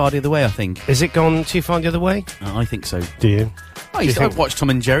bit too far the other way, I think. Has it gone too far the other way? I think so. Do you? I watched Tom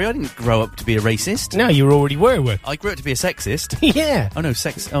and Jerry. I didn't grow up to be a racist. No, you already were. I grew up to be a sexist. Yeah. Oh, no,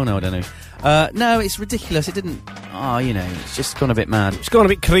 Oh, no, I don't know. No, it's ridiculous. It didn't... it's just gone a bit mad. It's gone a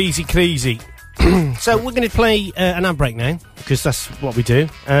bit crazy. So we're going to play an ad break now, because that's what we do.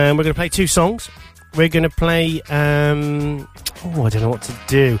 We're going to play 2 songs. We're going to play... I don't know what to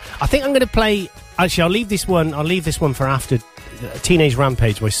do. I think I'm going to play... Actually, I'll leave this one for after Teenage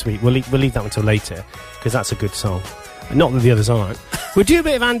Rampage by Sweet. We'll leave that one until later, because that's a good song. Not that the others aren't. We'll do a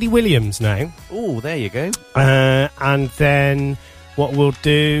bit of Andy Williams now. Oh, there you go. And then what we'll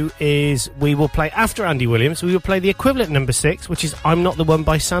do is we will play, after Andy Williams, we will play the equivalent number 6, which is I'm Not the One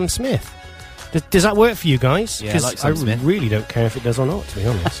by Sam Smith. Does that work for you guys? Yeah, I like Sam Smith. I really don't care if it does or not, to be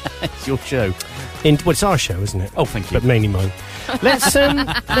honest. It's your show. It's our show, isn't it? Oh, thank you. But mainly mine. Let's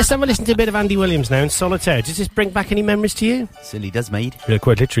have a listen to a bit of Andy Williams now in Solitaire. Does this bring back any memories to you? Certainly does, mate.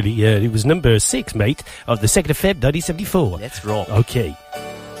 Quite literally, yeah. It was number 6, mate, of the 2nd of Feb, 1974. Let's rock. Okay.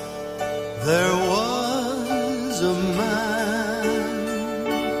 There was a man,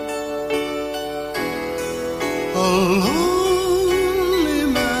 a lonely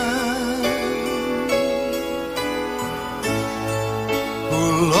man,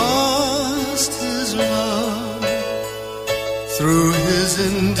 who lost his love through his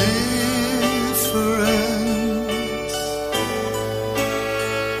indifference,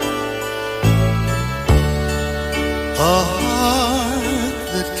 a heart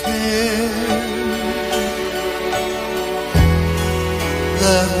that cared,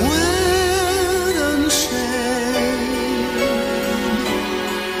 that went unshared,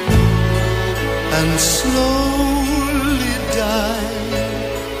 and slowly died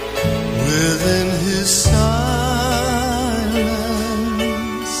within his silence.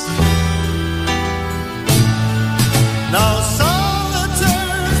 Now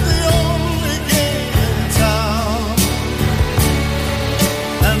solitaire's the only game in town,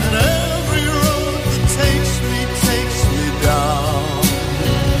 and every road that takes me down,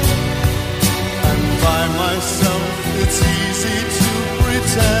 and by myself it's easy to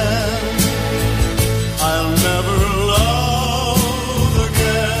pretend I'll never love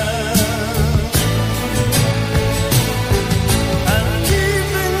again, and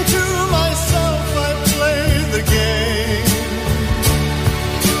keeping to myself I play the game.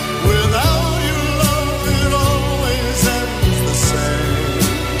 Without your love it always ends the same,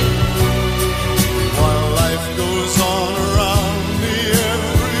 while life goes on around me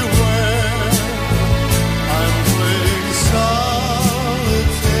everywhere. I'm playing solitaire.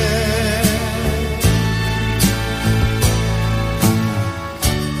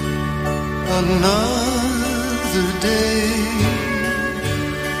 Another day,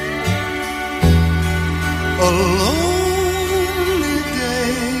 a lonely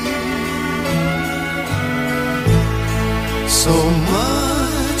day, so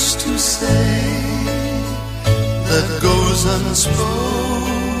much to say that goes unspoken,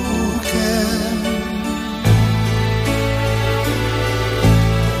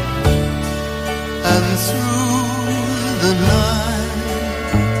 and through the night,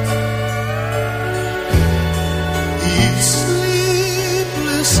 each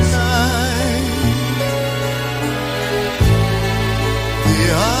sleepless night, the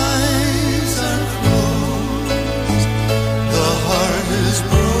eyes are closed, the heart is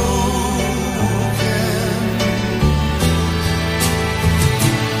broken.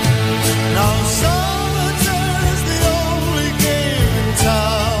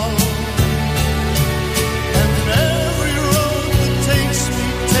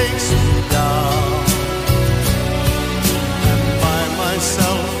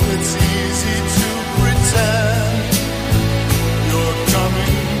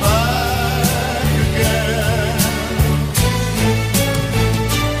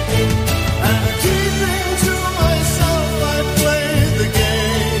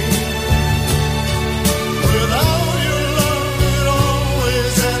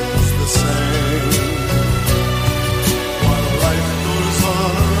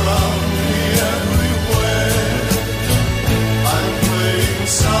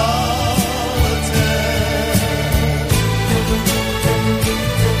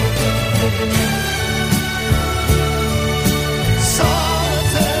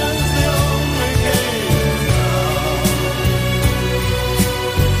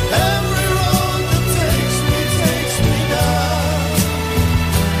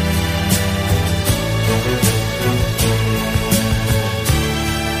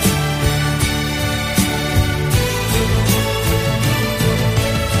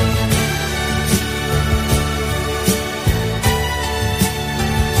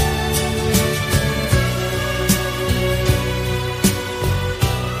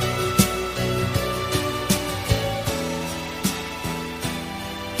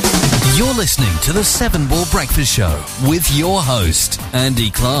 You're listening to the 7 Ball Breakfast Show with your host, Andy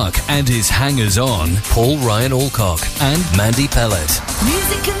Clark, and his hangers-on, Paul Ryan Alcock and Mandy Pellet.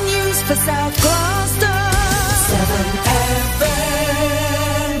 Music and news for South Gloucester.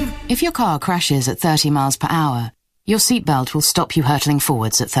 7FM. If your car crashes at 30 miles per hour, your seatbelt will stop you hurtling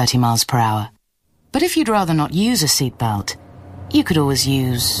forwards at 30 miles per hour. But if you'd rather not use a seatbelt, you could always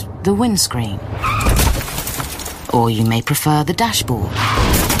use the windscreen. Or you may prefer the dashboard.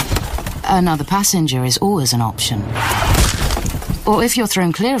 Another passenger is always an option. Or if you're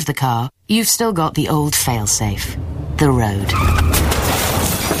thrown clear of the car, you've still got the old failsafe, the road.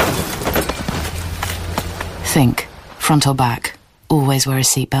 Think, front or back, always wear a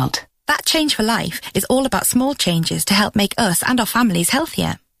seatbelt. That Change for Life is all about small changes to help make us and our families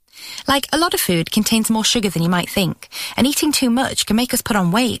healthier. Like, a lot of food contains more sugar than you might think, and eating too much can make us put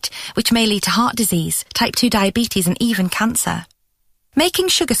on weight, which may lead to heart disease, type 2 diabetes and even cancer. Making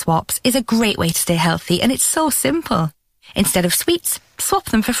sugar swaps is a great way to stay healthy, and it's so simple. Instead of sweets, swap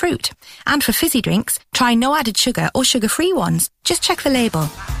them for fruit. And for fizzy drinks, try no added sugar or sugar-free ones. Just check the label.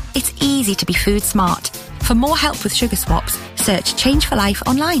 It's easy to be food smart. For more help with sugar swaps, search Change for Life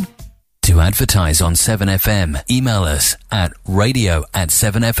online. To advertise on 7FM, email us at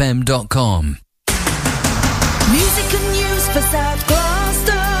radio@7fm.com. Music and news for South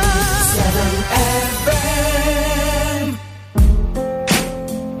Gloucester. 7FM.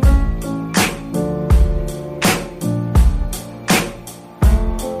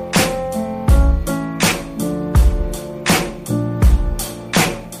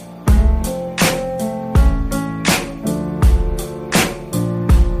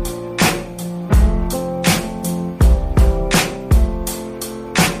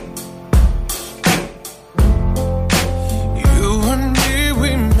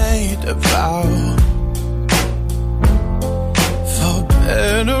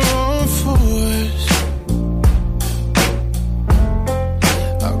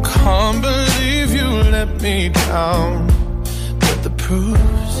 Me down, but the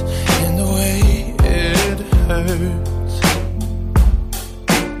proof's in the way it hurts.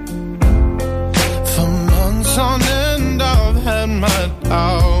 For months on end I've had my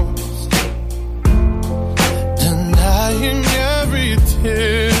doubts, denying every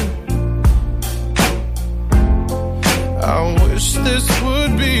tear. I wish this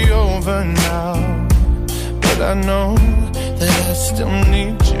would be over now, but I know that I still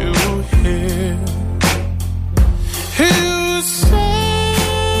need you here. You say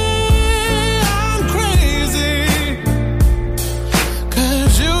I'm crazy,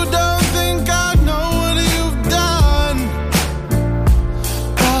 'cause you don't think I know what you've done.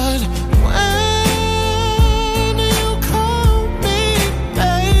 But when you call me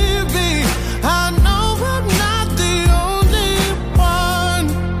baby, I know I'm not the only one.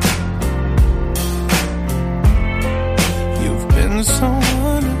 You've been so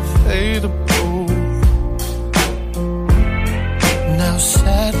unfadable.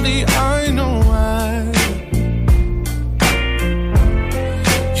 Sadly, I know why.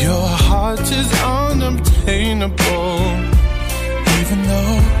 Your heart is unobtainable, even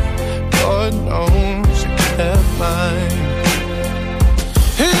though God knows you kept mine.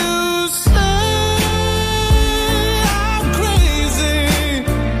 You say I'm crazy,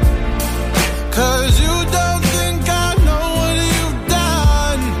 'cause you don't think I know what you've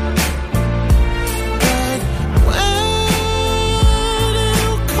done. But when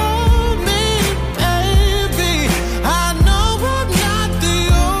you call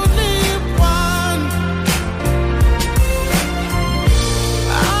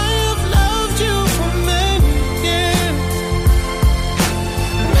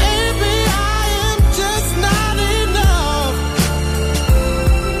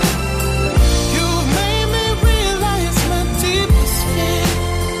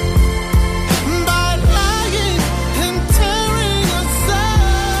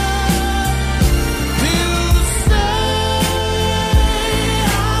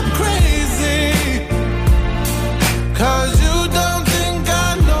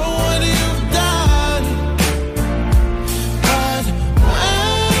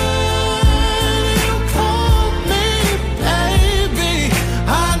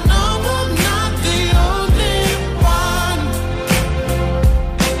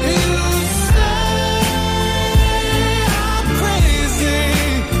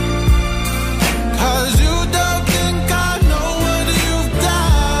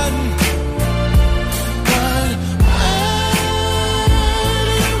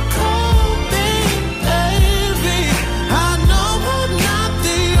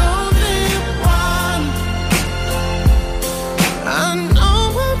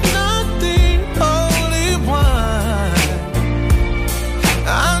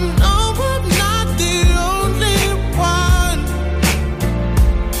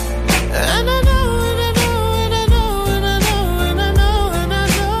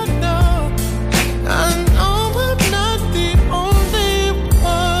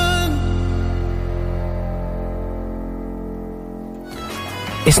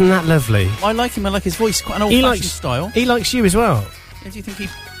Isn't that lovely? I like him. I like his voice. Quite an He old-fashioned likes- style. He likes you as well. Do you think he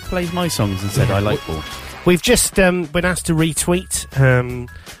plays my songs and said, I like Paul? We've just been asked to retweet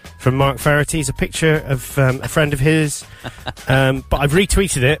from Mark Faraty a picture of a friend of his, but I've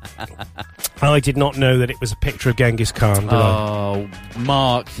retweeted it. I did not know that it was a picture of Genghis Khan, did I? Oh,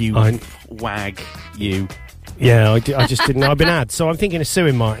 Mark, you wag, you. Yeah, I just didn't know. I've been ad, so I'm thinking of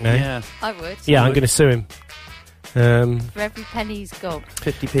suing Mark now. Yeah. I would. Yeah, I'm going to sue him. For every penny he's got.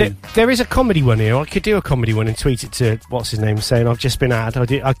 50p. There is a comedy one here. I could do a comedy one and tweet it to, what's his name, saying I've just been ad.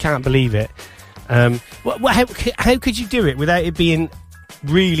 I can't believe it. How could you do it without it being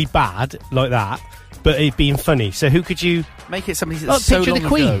really bad like that, but it being funny? So who could you... Make it something that's so picture long the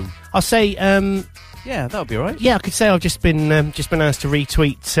Queen. ago. I'll say... yeah, that would be all right. Yeah, I could say I've just been asked to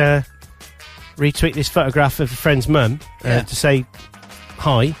retweet this photograph of a friend's mum to say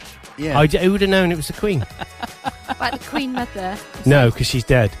hi. Yeah. Who would have known it was the Queen? Like the Queen Mother. No, because she's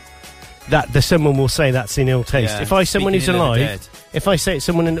dead. Someone will say that's in ill taste. Yeah, If I someone who's speaking of the alive, dead. if I say it's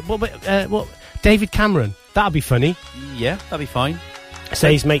someone in what David Cameron, that'd be funny. Yeah, that'd be fine.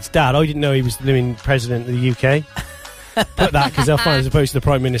 Say his mate's dad. I didn't know he was the living president of the UK. Put that because they'll find as opposed to the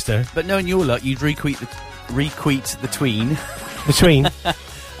Prime Minister. But knowing your luck, you'd retweet the tween. The tween.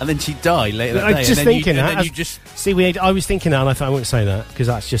 And then she'd die later that I day. was just and then thinking you, that. and then you just... See, I was thinking that, and I thought I wouldn't say that because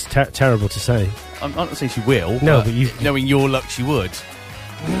that's just terrible to say. I'm not saying she will. No, but you... Knowing your luck, she would.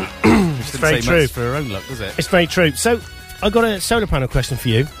 It's very true. For her own luck, does it? It's very true. So, I've got a solar panel question for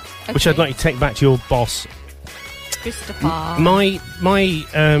you, which I'd like you to take back to your boss. Christopher. My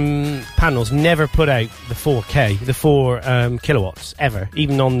panels never put out the 4K, the 4 kilowatts, ever.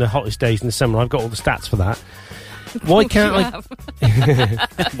 Even on the hottest days in the summer. I've got all the stats for that. Why can't I?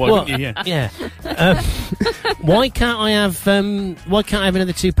 Why wouldn't you? Yeah. Why can't I have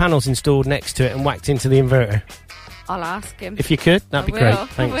another 2 panels installed next to it and whacked into the inverter? I'll ask him. If you could, that'd be great.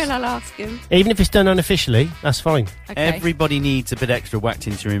 Thanks. I'll ask him. Even if it's done unofficially, that's fine. Okay. Everybody needs a bit extra whacked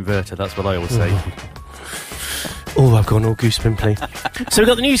into your inverter. That's what I always say. Oh, I've gone all goose pimply. So we've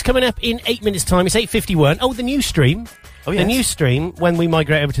got the news coming up in 8 minutes' time. It's 8:51. Oh, the news stream. Oh, yes. The news stream, when we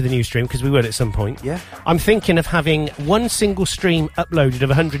migrate over to the news stream, because we will at some point. Yeah. I'm thinking of having one single stream uploaded of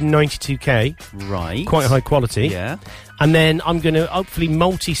 192k. Right. Quite high quality. Yeah. And then I'm going to hopefully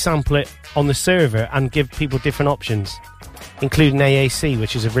multi-sample it on the server and give people different options, including AAC,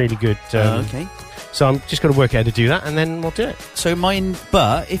 which is a really good... okay. So I'm just going to work out how to do that, and then we'll do it. So depending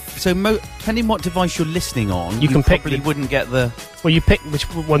what device you're listening on, You can pick probably the- wouldn't get the... Well, you pick which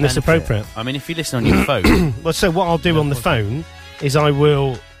one that's benefit. appropriate. I mean, if you listen on your phone... Well, so what I'll do on the phone is I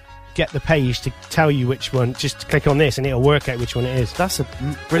will get the page to tell you which one, just click on this and it'll work out which one it is. That's a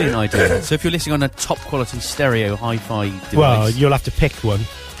brilliant idea. So if you're listening on a top quality stereo hi-fi device... Well, you'll have to pick one.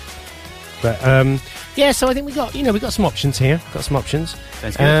 But, yeah, so I think we got some options here. Got some options.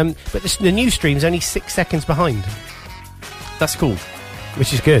 Sounds good. But the news stream's only 6 seconds behind. That's cool.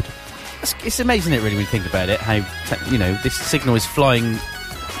 Which is good. It's amazing, it really, when you think about it, how, this signal is flying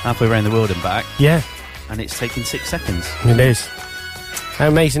halfway around the world and back. Yeah. And it's taking 6 seconds. It is. How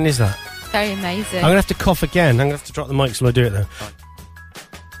amazing is that? Very amazing. I'm going to have to cough again. I'm going to have to drop the mic while I do it, though.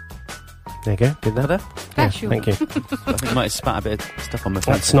 There you go. Did that? Yeah, Sure. thank you. I think I might have spat a bit of stuff on my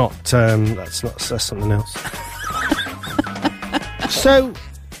face. That's something else. So, do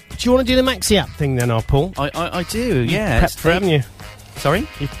you want to do the Maxi app thing then, Paul? I do, yeah. Prep for it, haven't you? Sorry?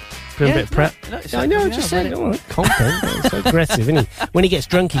 Put a bit of prep. I know, just saying. Calm down. He's so aggressive, isn't he? When he gets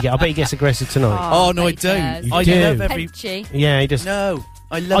drunk, I bet he gets aggressive tonight. Oh, no, I don't. You I do. love every... Penchy. Yeah, he does. No,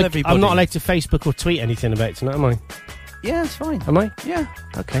 I love everybody. I'm not allowed to Facebook or tweet anything about it tonight, am I? Yeah, it's fine. Am I? Yeah.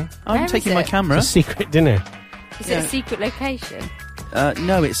 Okay. I'm Where taking is my it? camera. It's a secret dinner. Is it a secret location?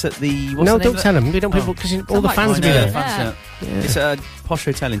 No, it's at the... No, don't tell him. We don't people because all the fans will be there. Yeah. It's a posh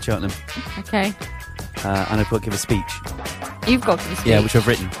hotel in Cheltenham. Okay. And I've got to give a speech. You've got this. Yeah, which I've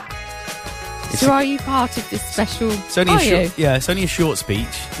written. So are you part of this special? It's only it's only a short speech.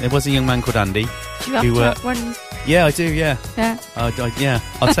 There was a young man called Andy. Do you have to have one? Yeah, I do. Yeah. Yeah. Yeah.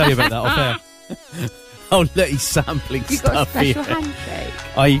 I'll tell you about that off air. Oh, look, he's sampling You've got a stuff here. special handshake.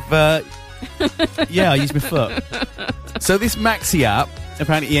 I use my foot. So this Maxi app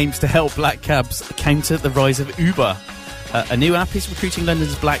apparently aims to help black cabs counter the rise of Uber. A new app is recruiting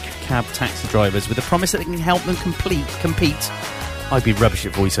London's black cab taxi drivers with the promise that it can help them compete. I'd be rubbish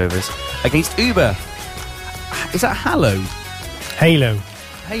at voiceovers against Uber. Is that Halo? Halo.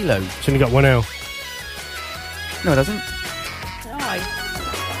 It's only got one L. No, it doesn't.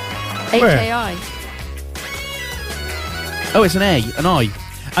 H-A-I. Oh, it's an I.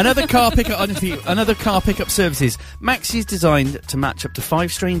 Another car pickup services. Maxi is designed to match up to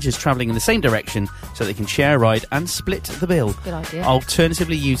 5 strangers travelling in the same direction so they can share a ride and split the bill. Good idea.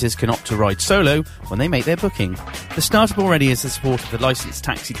 Alternatively, users can opt to ride solo when they make their booking. The startup already has the support of the Licensed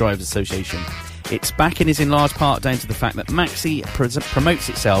Taxi Drivers Association. Its backing is in large part down to the fact that Maxi promotes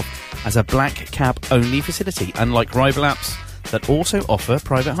itself as a black cab-only facility, unlike rival apps that also offer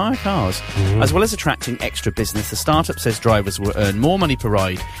private hire cars. As well as attracting extra business, the startup says drivers will earn more money per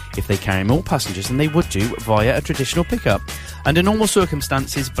ride if they carry more passengers than they would do via a traditional pickup. Under normal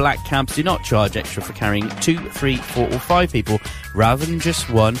circumstances, black cabs do not charge extra for carrying 2, 3, 4 or 5 people rather than just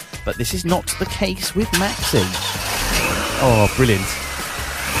one, but this is not the case with Maxi. Oh, brilliant.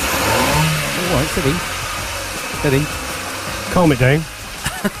 All right, steady. Calm it down.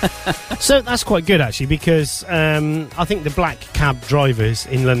 So that's quite good, actually, because I think the black cab drivers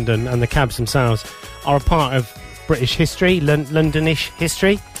in London and the cabs themselves are a part of British history, Londonish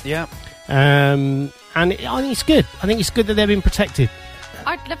history. Yeah. And I think it's good. I think it's good that they're being protected.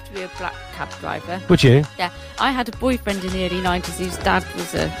 I'd love to be a black cab driver. Would you? Yeah. I had a boyfriend in the early 90s whose dad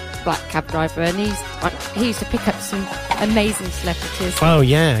was a black cab driver, and he used to pick up some amazing celebrities. Oh,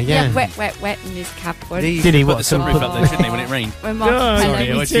 yeah. Yeah, wet in his cab. Did he put the sunroof up there, didn't he, when it rained? When Marty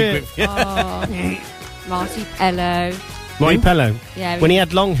Sorry, Marty Pello. Marty Pello? Yeah. When he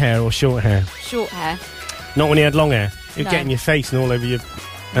had long hair or short hair? Short hair. Not when he had long hair. It would No. get in your face and all over your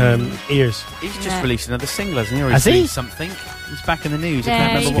ears. He's just released another single, hasn't he? Or Has he's he? doing something. He's back in the news. Yeah, I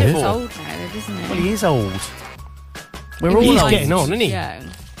can't remember he's what for. old now, isn't he? Well, he is old. We're all He's old. getting on, isn't he? Yeah.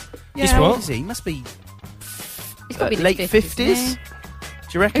 Yeah, He's how what? old is he? He must be He's got to be late in his 50s. Do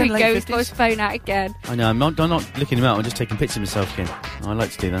you reckon? Here he Late goes, 50s? got his phone out again. I know. I'm not looking him out. I'm just taking pictures of myself again. I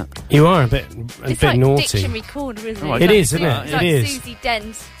like to do that. You are a bit It's like naughty. Dictionary Corner, isn't Oh, it? It is, isn't it? It's It like is. Susie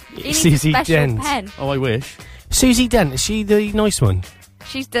Dent. He needs Susie a special Dent. pen. Oh, I wish. Susie Dent, is she the nice one?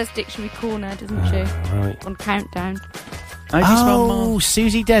 She does Dictionary Corner, doesn't she? Right. On Countdown. How do you spell Oh,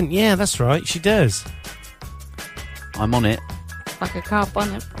 Susie Dent. Yeah, that's right. She does. I'm on it. Like a car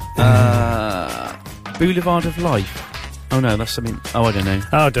bonnet. Boulevard of Life. Oh no, that's something. Oh, I don't know.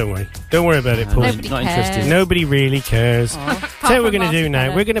 Oh, don't worry. Don't worry about it, Paul. Nobody Not cares. interested. Nobody really cares. Apart So what we're from going to do Marty now,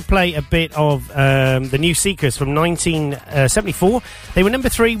 Pello. we're going to play a bit of the New Seekers from 1974. They were number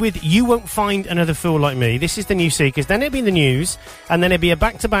 3 with You Won't Find Another Fool Like Me. This is the New Seekers. Then it'll be the news, and then it'll be a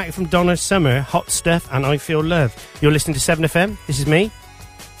back-to-back from Donna Summer, Hot Stuff, and I Feel Love. You're listening to 7FM. This is me.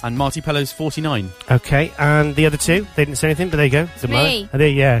 And Marty Pello's 49. Okay, and the other two, they didn't say anything, but there you go. Doesn't me. matter. Are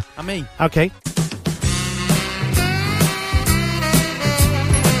they? Yeah. And me. Okay.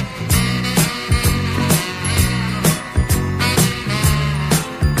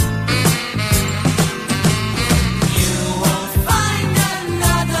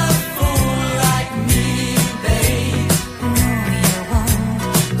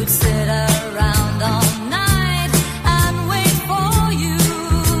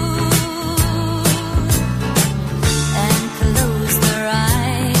 And close their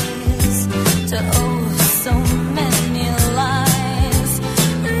eyes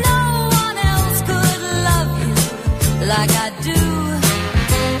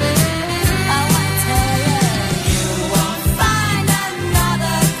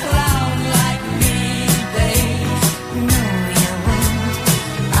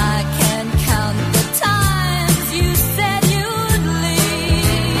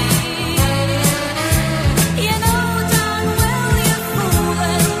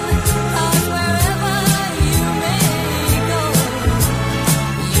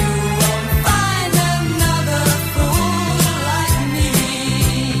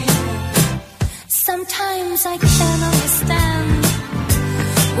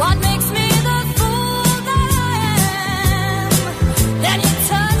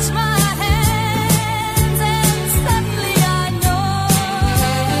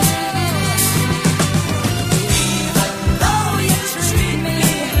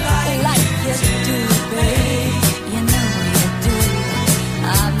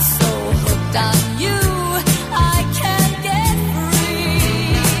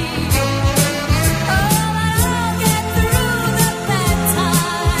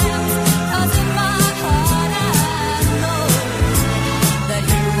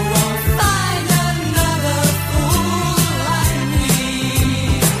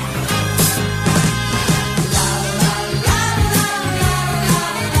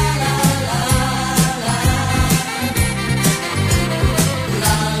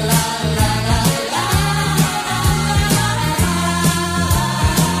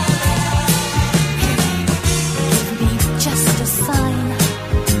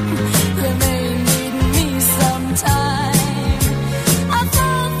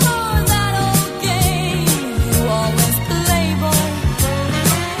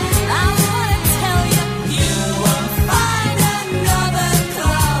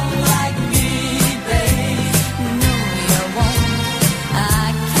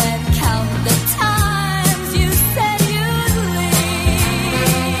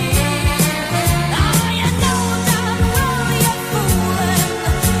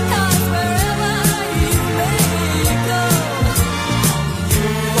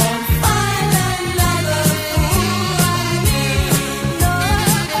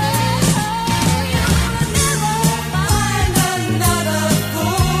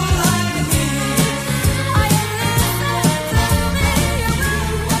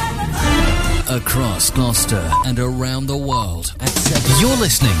across Gloucester and around the world at 7. You're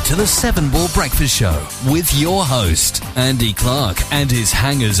listening to the 7 Ball Breakfast Show with your host, Andy Clark, and his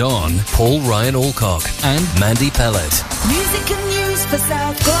hangers-on, Paul Ryan Alcock and Mandy Pellet. Music and news for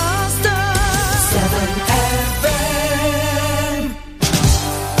South Gloucester. 7 FM.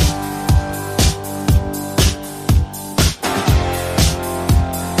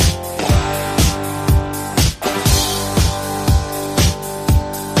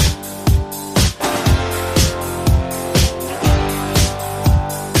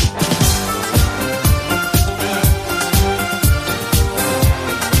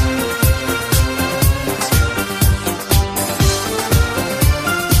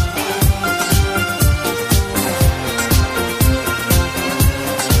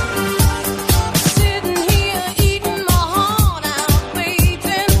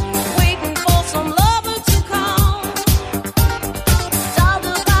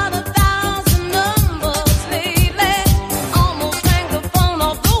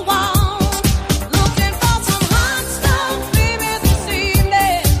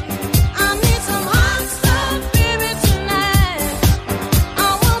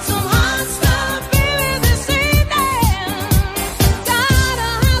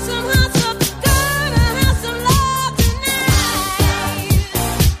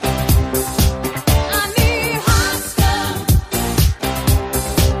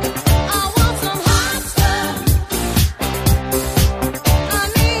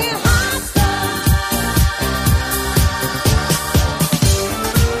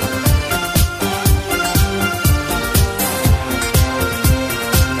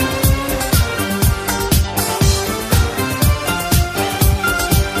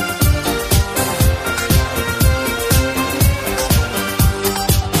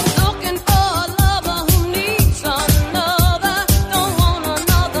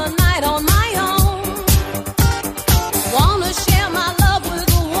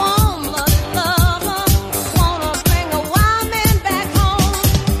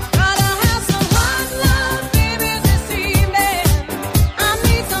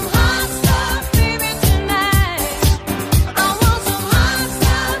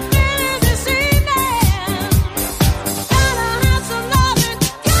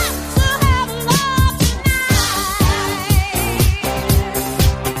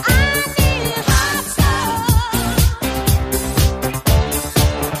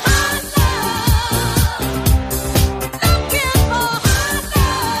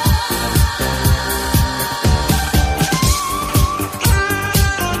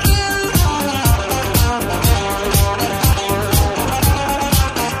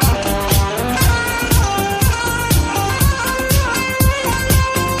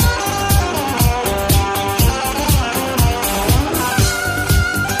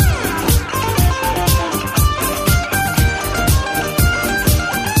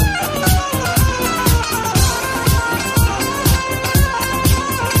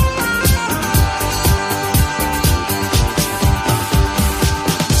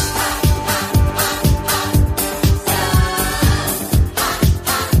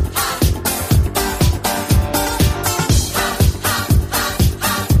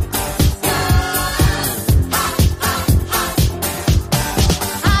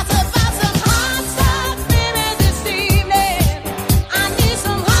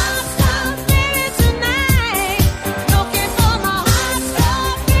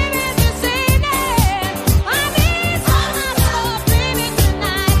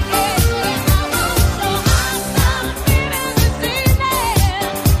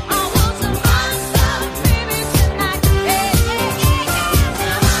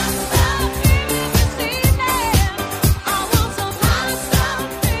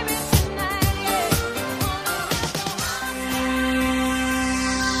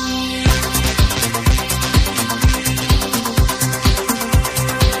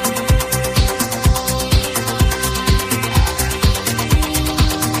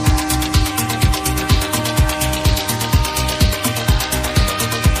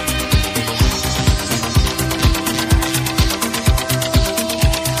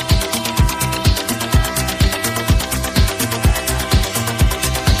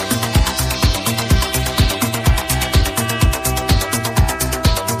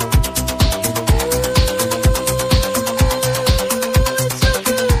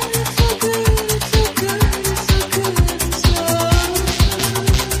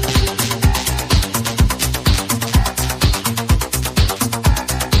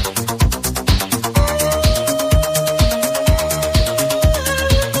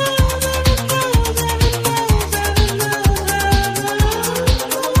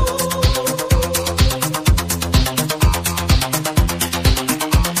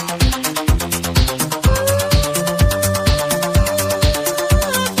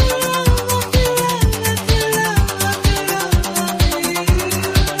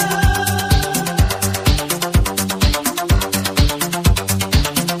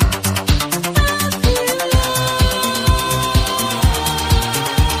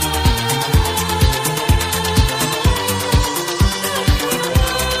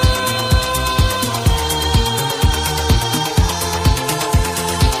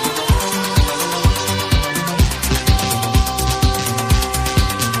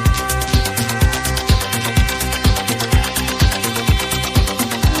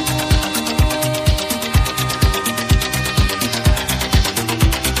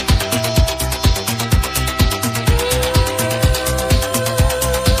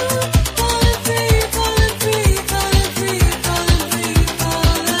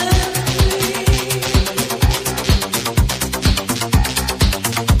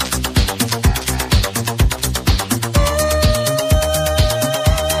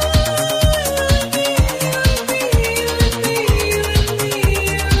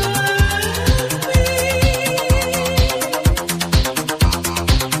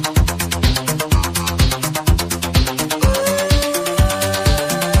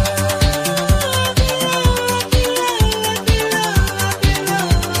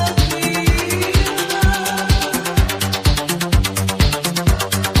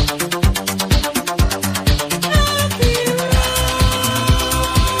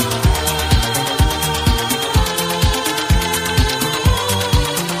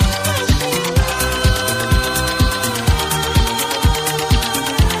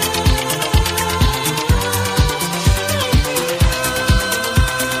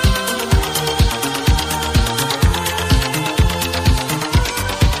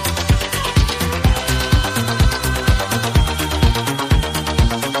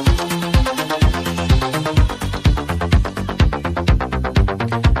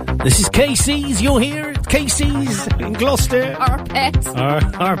 This is Casey's. You're here at Casey's in Gloucester. Our pet.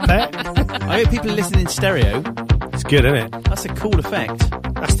 Our pet. I hope people are listening in stereo. It's good, isn't it? That's a cool effect.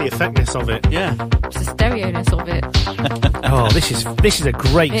 That's the effectiveness of it. Yeah. It's the stereo-ness of it. Oh, this is a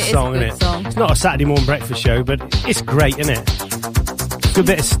great song, is a isn't good it? song. It's not a Saturday morning breakfast show, but it's great, isn't it? Good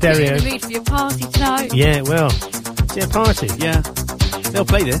bit of stereo. You're in the mood for your party tonight. Yeah, it will. Is it a party? Yeah. They'll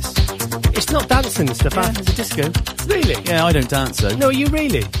play this. It's not dancing and stuff. Yeah, it's a disco. Really? Yeah, I don't dance though. No, you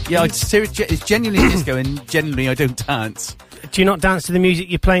really? Yeah, it's genuinely disco, and generally I don't dance. Do you not dance to the music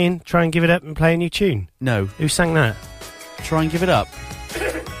you're playing? Try and give it up and play a new tune? No. Who sang that? Try and give it up.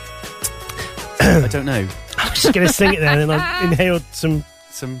 I don't know. I'm just going to sing it then, and I inhaled some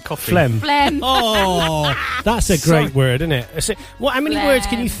coffee. Phlegm. Phlegm. Oh, that's a great word, isn't it? How many words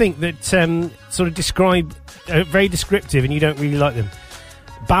can you think that sort of describe, very descriptive, and you don't really like them?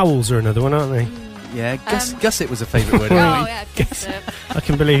 Bowels are another one, aren't they? Yeah, gusset was a favourite word. Oh, yeah, gusset. I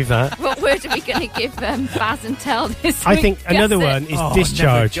can believe that. What word are we going to give Baz and Tell this week? I think another one is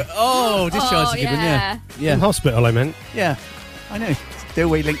discharge. Discharge is a good one, yeah. From hospital, I meant. Yeah, I know. They're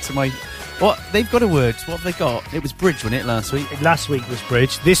way linked to my... What? They've got a word. What have they got? It was bridge, wasn't it, last week? Last week was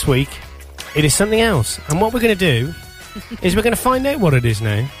bridge. This week, it is something else. And what we're going to do is we're going to find out what it is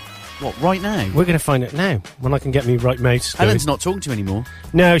now. What, right now? We're going to find it now, when I can get me right mouse. Helen's not talking to you anymore.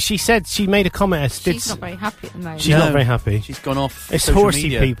 No, she said she made a comment. She's not very happy at the moment. She's not very happy. She's gone off It's social horsey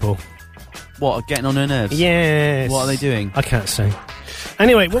media. people. What, getting on her nerves? Yes. What are they doing? I can't say.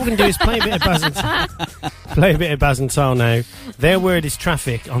 Anyway, what we're going to do is play a bit of Baz and Baz and Tile now. Their word is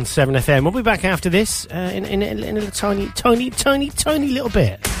traffic on 7FM. We'll be back after this in a little tiny little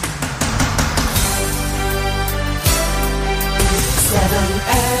bit.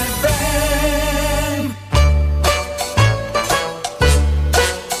 7FM.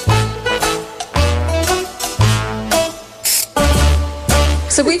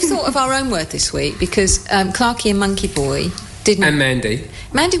 So we've thought of our own word this week because Clarky and Monkey Boy didn't... And Mandy.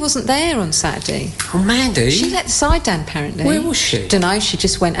 Mandy wasn't there on Saturday. Oh, Mandy? She let the side down, apparently. Where was she? Dunno, she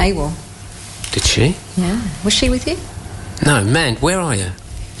just went AWOL. Did she? Yeah. Was she with you? No, Mand, where are you?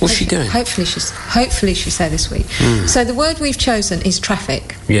 What's she doing? Hopefully she's there this week. So the word we've chosen is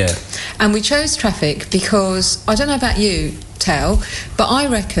traffic. Yeah. And we chose traffic because, I don't know about you, Tel, but I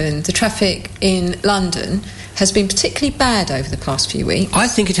reckon the traffic in London has been particularly bad over the past few weeks. I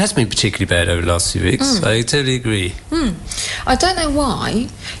think it has been particularly bad over the last few weeks. I totally agree. I don't know why,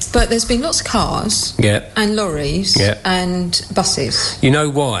 but there's been lots of cars and lorries and buses. You know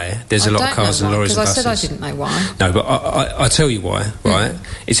why there's a lot of cars and lorries and buses? Because I said I didn't know why. No, but I tell you why, right?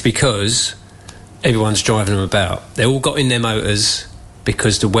 It's because everyone's driving them about. They all got in their motors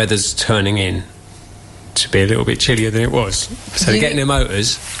because the weather's turning in to be a little bit chillier than it was. So they get in their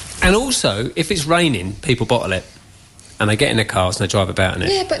motors. And also, if it's raining, people bottle it. And they get in their cars and they drive about in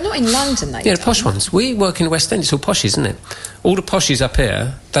it. Yeah, but not in London, they Yeah, the posh ones. We work in the West End, it's all poshes, isn't it? All the poshes up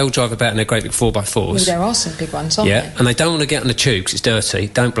here, they'll drive about in their great big 4x4s. Well, there are some big ones, aren't there? And they don't want to get on the tube because it's dirty.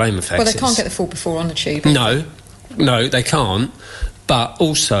 Don't blame them for Well, they can't get the 4x4 on the tube. No, they can't. But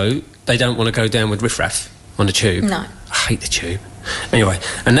also, they don't want to go down with riffraff on the tube. No. I hate the tube. Anyway,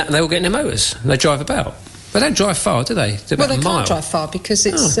 and they all get in their motors. And they drive about. They don't drive far, do they? They're Well, about they a mile. can't drive far because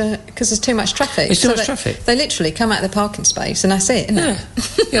it's because there's too much traffic. It's too much traffic. They literally come out of the parking space and that's it, isn't it?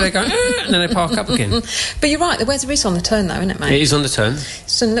 Yeah, they go, and then they park up again. But you're right, the weather is on the turn though, isn't it, mate? It is on the turn.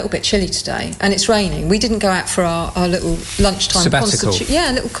 It's a little bit chilly today and it's raining. We didn't go out for our little lunchtime... Sabbatical.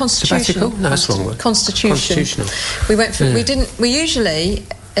 a little constitutional... Sabbatical? No, that's the wrong word. Constitutional. We went for... We usually...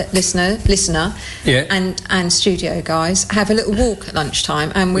 listener and studio guys have a little walk at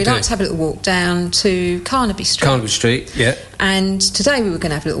lunchtime and we like to have a little walk down to Carnaby Street. And today we were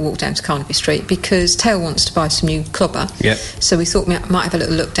going to have a little walk down to Carnaby Street because Tail wants to buy some new clobber. So we thought we might have a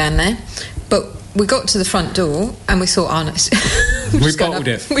little look down there, but we got to the front door and we thought, oh no, we bottled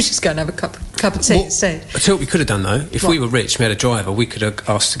it. We're just going to have a cup of tea instead. I tell you what we could have done though. If we were rich, we had a driver, we could have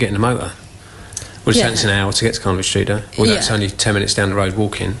asked to get in the motor. Well, it's an hour to get to Carnaby Street, though. Well, that's only 10 minutes down the road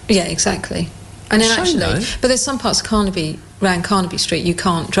walking. Yeah, exactly. And then but there's some parts of Carnaby, around Carnaby Street, you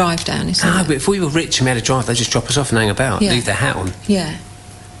can't drive down, isn't there? No, but if we were rich and we had a drive, they'd just drop us off and hang about, leave their hat on. Yeah.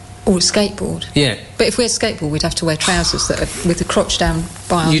 Or a skateboard. Yeah. But if we had a skateboard, we'd have to wear trousers that are with the crotch down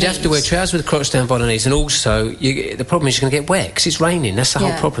by our knees. You'd have to wear trousers with the crotch down by the knees, and also, the problem is you're going to get wet, because it's raining. That's the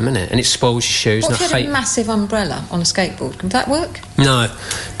whole problem, isn't it? And it spoils your shoes. What if you had a massive umbrella on a skateboard? Would that work? No,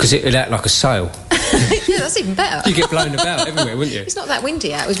 because it'd act like a sail. Yeah, that's even better. You get blown about everywhere, wouldn't you? It's not that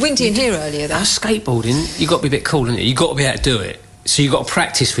windy out. It was windy in here earlier, though. Skateboarding, you've got to be a bit cool, haven't you? You've got to be able to do it. So you've got to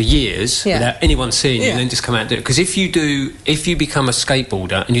practice for years without anyone seeing you and then just come out and do it. Because if you become a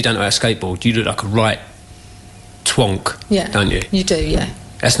skateboarder and you don't know how to skateboard, you look like a right twonk, don't you? You do, yeah.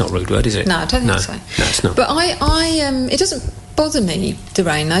 That's not a rude word, is it? No, I don't think so. No, it's not. But it doesn't bother me, the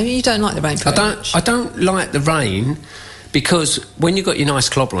rain, though. You don't like the rain very much. I don't like the rain because when you've got your nice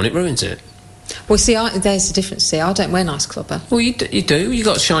clobber on, it ruins it. Well, see, there's the difference. See, I don't wear nice clobber. Well, you do. You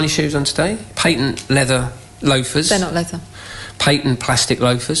got shiny shoes on today. Patent leather loafers. They're not leather. Patent plastic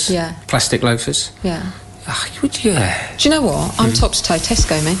loafers. Yeah. Plastic loafers. Yeah. Yeah. Do you know what? I'm top to toe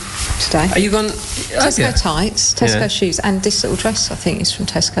Tesco, me, today. Are you gone... Tesco tights, Tesco shoes, and this little dress, I think, is from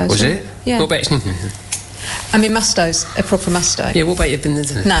Tesco. Was it? Yeah. What about... I mean, Musto's a proper Musto. Yeah, what about your...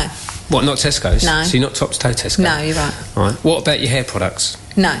 No. What, not Tesco's? No. So you're not top to toe Tesco? No, you're right. All right. What about your hair products?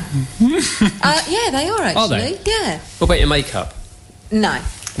 No. Yeah, they are, actually. Are they? Yeah. What about your makeup? No.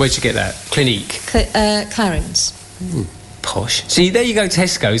 Where'd you get that? Clinique? Clarins. Posh. See, there you go,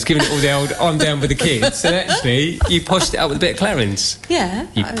 Tesco's, giving it all the old I'm down with the kids, and actually, you poshed it up with a bit of Clarins. Yeah.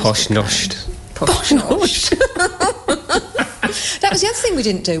 You posh-noshed. Posh-noshed. That was the other thing we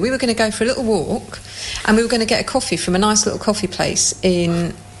didn't do. We were going to go for a little walk, and we were going to get a coffee from a nice little coffee place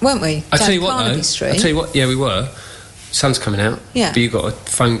in, weren't we? I tell you what, Carnaby though. Street. I tell you what, yeah, we were. Sun's coming out. Yeah. But you got a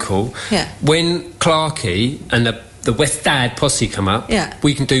phone call. Yeah. When Clarkey and the West Dad posse come up, yeah,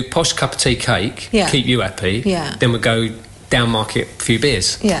 we can do posh cup of tea cake, yeah, keep you happy. Yeah. Then we go down market a few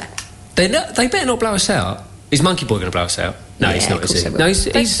beers. Yeah. They better not blow us out. Is Monkey Boy going to blow us out? No, yeah, he's not, is he? they will. No, he's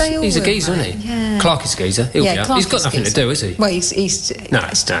a will, geezer, mate. isn't he? Yeah. Clark is a geezer. He'll be out. Clark He's got is nothing geezer. to do, is he? Well, he's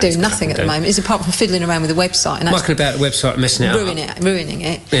doing nothing at the moment. He's apart from fiddling around with the website and mucking about the website and messing it ruining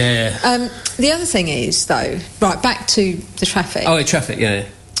it. Yeah. The other thing is, though, right, back to the traffic. Oh, traffic, yeah.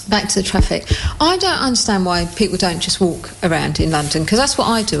 Back to the traffic. I don't understand why people don't just walk around in London, because that's what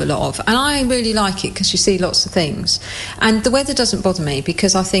I do a lot of, and I really like it because you see lots of things. And the weather doesn't bother me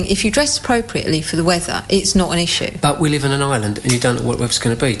because I think if you dress appropriately for the weather, it's not an issue. But we live on an island, and you don't know what the weather's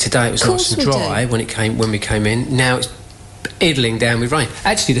going to be. Today it was nice and dry when we came in. Now it's idling down with rain.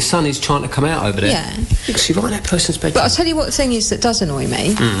 Actually, the sun is trying to come out over there. Yeah. You can see right in that person's bedroom. But I'll tell you what the thing is that does annoy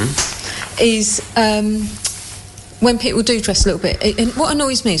me is when people do dress a little bit. And what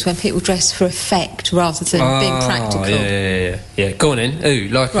annoys me is when people dress for effect rather than being practical. Yeah. Go on in. Ooh,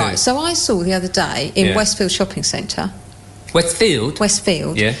 like right. So I saw the other day in Westfield Shopping Centre. Westfield?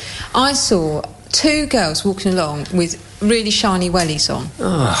 Yeah. I saw two girls walking along with really shiny wellies on.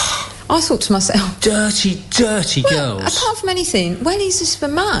 Oh. I thought to myself, dirty girls. Apart from anything, wellies is for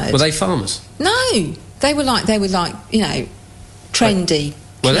mud. Were they farmers? No, they were like trendy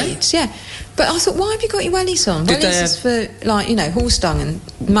kids. Yeah. But I thought, why have you got your wellies on? Wellies is for horse dung and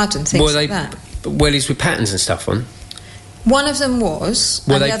mud and things like that. Wellies with patterns and stuff on? One of them was.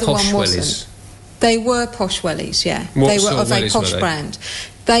 Were and they the other posh one wasn't. wellies? They were posh wellies, yeah. What they were sort of a posh were they? brand.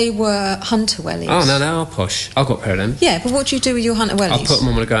 They were Hunter wellies. Oh, no, they are posh. I've got a pair of them. Yeah, but what do you do with your Hunter wellies? I put them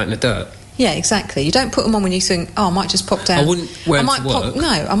on when I go out in the dirt. Yeah, exactly. You don't put them on when you think, I might just pop down. I wouldn't wear them to work.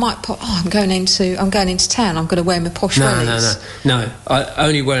 I might pop. I'm going into town. I'm going to wear my posh wellies. No. I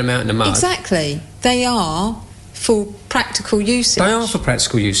only wear them out in the mud. Exactly. They are for practical usage. They are for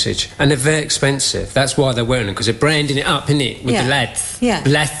practical usage, and they're very expensive. That's why they're wearing them, because they're branding it up, isn't it, with the lads. Yeah.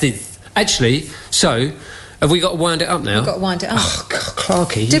 Lasses. Actually, so have we got to wind it up now? We've got to wind it up. Oh,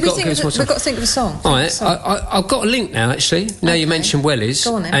 Clarky, we've got to think of a song. All right, I've got a link now, actually. Now you mentioned wellies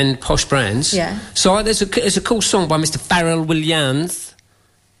and posh brands. Yeah. So there's a cool song by Mr. Pharrell Williams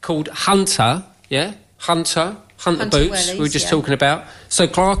called Hunter, yeah? Hunter Boots, wellies, we were just talking about. So,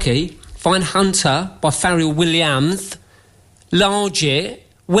 Clarky, find Hunter by Pharrell Williams, large it,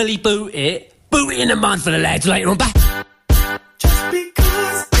 welly boot it in the mud for the lads later on. Bye.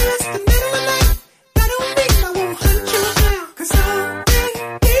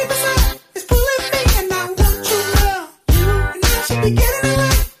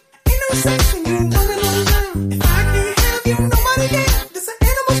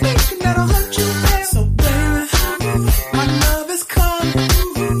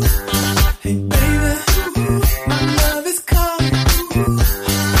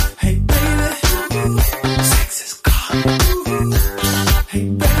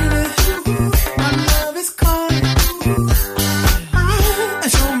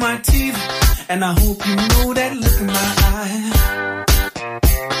 And I hope you know that look in my eye.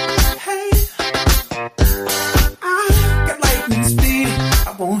 Hey, I got lightning speed. I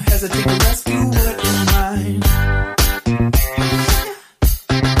won't hesitate to rescue what is mine.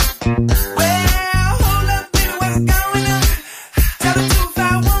 Well, hold up, baby, what's going on? Tell the truth, I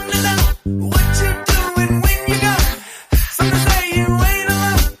want to know what you doing when you go. Some say you ain't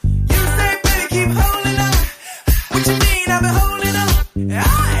alone. You say, baby, keep holding on. What you mean I've been holding on? I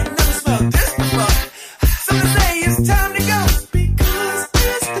ain't never smelled this. It's time to go, because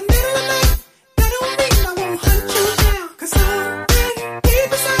it's the middle of the night. That don't mean I won't hunt you down, 'cause I've been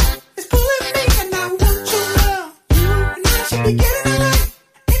deep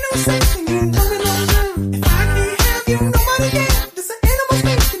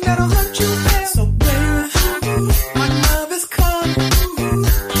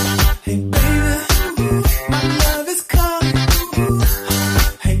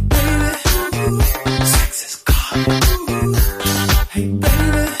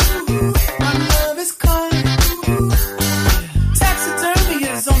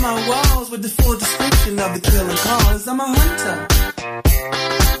on my walls with the full description of the killing cause. I'm a hunter.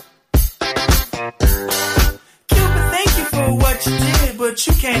 Cupid, thank you for what you did, but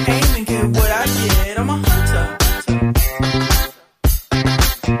you can't aim and get what I get. I'm a hunter.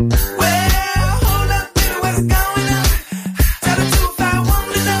 Well, hold up, baby, what's going on? Tell the truth, I want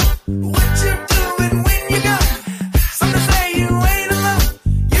to know what you're doing when you go. Some say you ain't alone.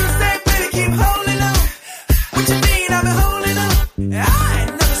 You say, baby, keep holding on. What you mean I've been holding on? I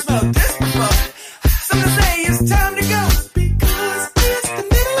ain't never smelled this before. Some say it's time to go. Because it's the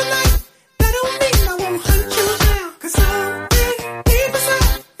middle of the night. That don't mean I won't hunt you down. 'Cause something deep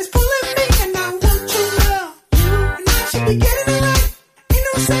inside is pulling me and I want you now. You and I should be getting it right. Ain't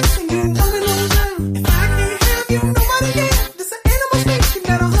no sense in you holding on down. If I can't have you, nobody can. There's an animal speaking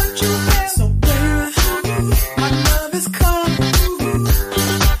that'll hunt you down. So baby, my love is calling.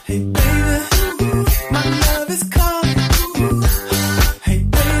 Hey baby, my love is calling. Hey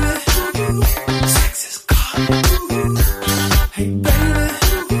baby, sex is calling. Hey baby,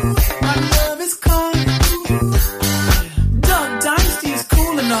 my love is calling. Duck Dynasty is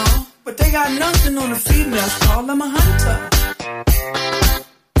cool and all, but they got nothing on the females call. I'm a hunter.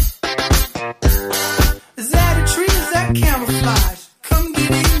 Is that a tree? Is that camouflage? Come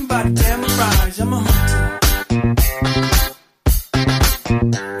get eaten by the damn mirage. I'm a hunter.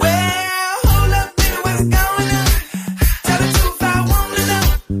 Well, hold up, baby, what's going on? Tell the truth, I want to know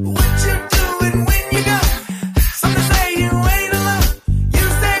what you're doing when you go. Some say you ain't alone. You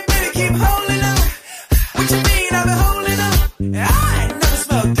say, baby, keep holding on. What you mean I've been holding on? I ain't never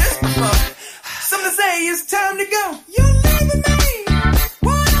smelled this before. Some say it's time to go. You're leaving me.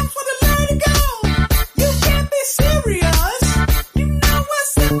 Why I'm for the line to go? You can't be serious. You know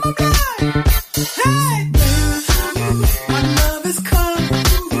what's in my blood. Hey, baby, my love is calling.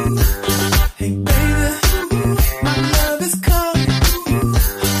 Hey, baby, my love is calling.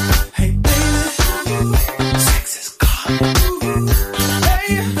 Hey, baby, sex is calling. Hey,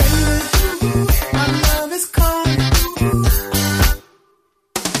 baby, my love is calling.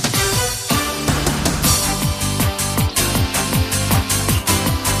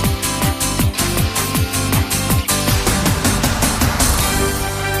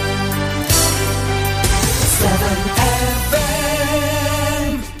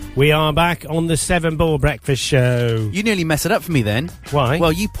 We are back on the 7 Ball Breakfast Show. You nearly messed it up for me then. Why?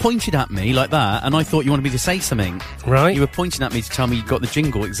 Well, you pointed at me like that, and I thought you wanted me to say something. Right. You were pointing at me to tell me you got the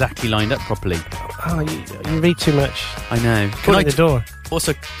jingle exactly lined up properly. Oh, you read too much. I know. Point at the door.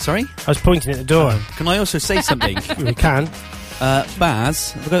 Also, sorry? I was pointing at the door. Can I also say something? You can.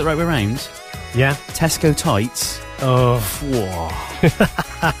 Baz, have I got it right way round? Yeah. Tesco tights. Oh.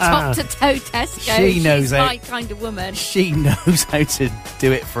 Top to toe Tesco. She knows She's how- my kind of woman. She knows how to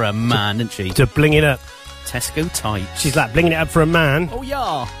do it for a man, doesn't she? To bling it up. Tesco tights. She's like blinging it up for a man. Oh,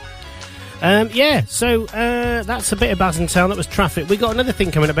 yeah. Yeah, so that's a bit of Baz and Tell. That was traffic. We got another thing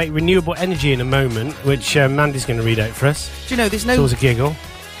coming about renewable energy in a moment, which Mandy's going to read out for us. Do you know, there's no... It's always a giggle.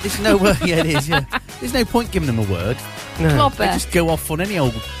 There's no... yeah, it is, yeah. There's no point giving them a word. No. Clobber. They just go off on any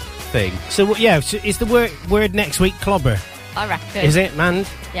old thing. So, so is the word next week clobber? I reckon. Is it, Mand?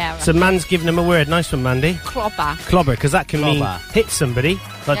 Yeah, I So Man's giving them a word. Nice one, Mandy. Clobber. Clobber, because that can mean Clobber. hit somebody,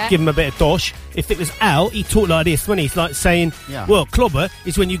 like Yeah. give him a bit of dosh. If it was Al, he talked like this, when he's like saying, Yeah. well, clobber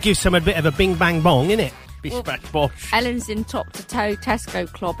is when you give someone a bit of a bing bang bong, innit? Bish, Well- bash, bosh. Ellen's in top to toe Tesco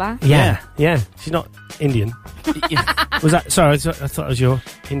clobber. Yeah. She's not Indian. Was that? Sorry, I thought it was your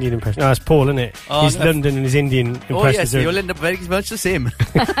Indian impression. No, that's Paul, isn't it? Oh, His no. London and his Indian Oh, impressions. yes, you'll end up very much as him.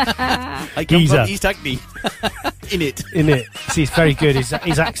 I come Geezer. from East Hackney. In it. In it. See, it's very good. His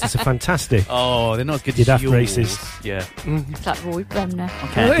accents are fantastic. Oh, they're not as good You'd as have yours. racist. Yeah. It's like Roy Bremner.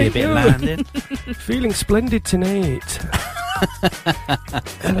 Can't do a bit of landing. Feeling splendid tonight.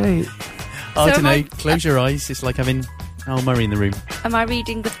 Hey. I So don't am know. I- Close your eyes. It's like having Al Murray in the room. Am I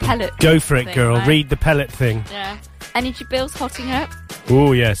reading the pellet? Go for it, thing, girl. right? Read the pellet thing. Yeah. Energy bills hotting up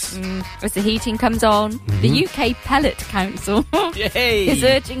Oh, yes. as the heating comes on. The UK Pellet Council Yay! is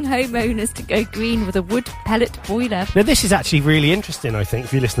urging homeowners to go green with a wood pellet boiler. Now, this is actually really interesting, I think,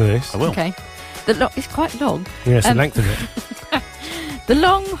 if you listen to this. I will. Okay. It's quite long. Yes, the Um, length of it. The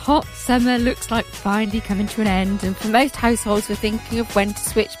long, hot summer looks like finally coming to an end, and for most households we're thinking of when to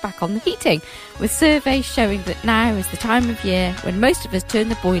switch back on the heating, with surveys showing that now is the time of year when most of us turn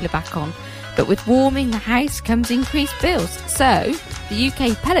the boiler back on. But with warming the house comes increased bills. So, the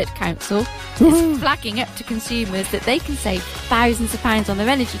UK Pellet Council is flagging up to consumers that they can save thousands of pounds on their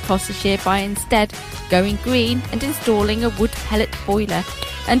energy costs this year by instead going green and installing a wood pellet boiler.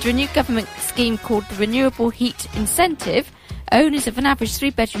 Under a new government scheme called the Renewable Heat Incentive, Owners of an average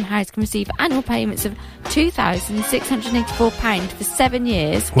 3-bedroom house can receive annual payments of £2,684 for 7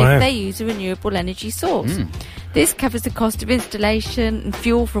 years Wow. if they use a renewable energy source. This covers the cost of installation and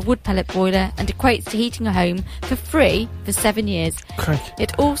fuel for a wood pellet boiler and equates to heating a home for free for 7 years.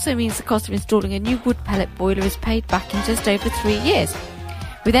 It also means the cost of installing a new wood pellet boiler is paid back in just over 3 years.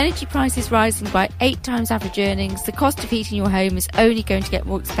 With energy prices rising by 8 times average earnings, the cost of heating your home is only going to get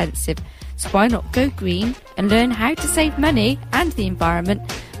more expensive. So why not go green and learn how to save money and the environment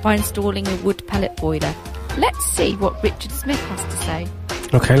by installing a wood pellet boiler? Let's see what Richard Smith has to say.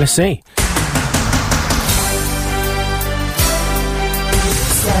 Okay, let's see.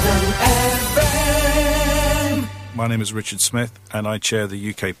 7FM. My name is Richard Smith and I chair the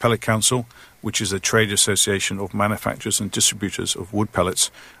UK Pellet Council, which is a trade association of manufacturers and distributors of wood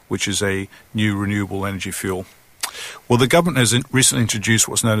pellets, which is a new renewable energy fuel. Well, the government has recently introduced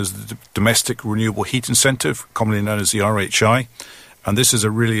what's known as the Domestic Renewable Heat Incentive, commonly known as the RHI, and this is a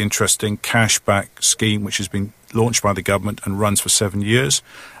really interesting cashback scheme which has been launched by the government and runs for 7 years,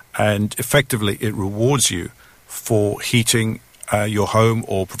 and effectively it rewards you for heating your home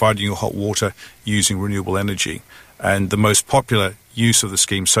or providing your hot water using renewable energy. And the most popular use of the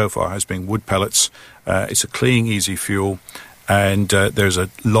scheme so far has been wood pellets. It's a clean, easy fuel, and there's a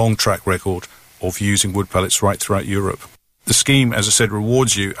long track record of using wood pellets right throughout Europe. The scheme, as I said,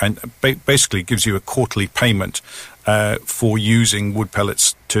 rewards you and basically gives you a quarterly payment for using wood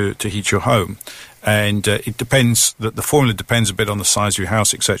pellets to heat your home. And it depends, the formula depends a bit on the size of your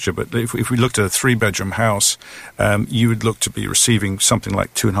house, etc. But if we looked at a 3-bedroom house, you would look to be receiving something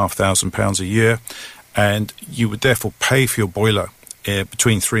like £2,500 a year, and you would therefore pay for your boiler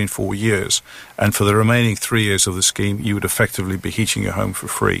between 3 and 4 years. And for the remaining 3 years of the scheme, you would effectively be heating your home for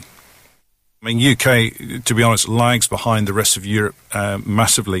free. I mean, UK, to be honest, lags behind the rest of Europe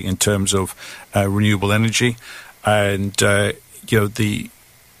massively in terms of renewable energy, and the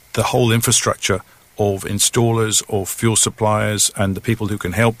whole infrastructure of installers, of fuel suppliers, and the people who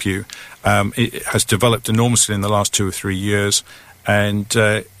can help you, it has developed enormously in the last 2 or 3 years, and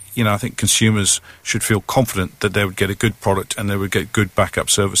I think consumers should feel confident that they would get a good product and they would get good backup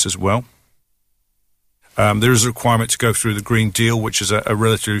service as well. There is a requirement to go through the Green Deal, which is a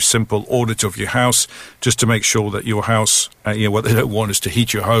relatively simple audit of your house, just to make sure that your house, what they don't want is to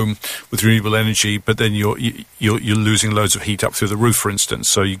heat your home with renewable energy, but then you're losing loads of heat up through the roof, for instance.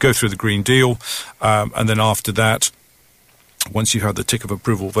 So you go through the Green Deal, and then after that, once you have the tick of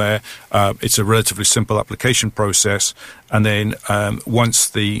approval there, it's a relatively simple application process. And then once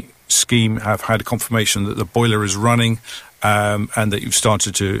the scheme have had a confirmation that the boiler is running and that you've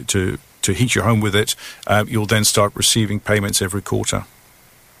started to heat your home with it, you'll then start receiving payments every quarter.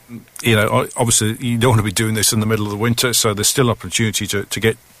 Obviously you don't want to be doing this in the middle of the winter, so there's still opportunity to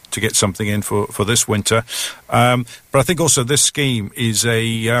get something in for this winter. But I think also this scheme is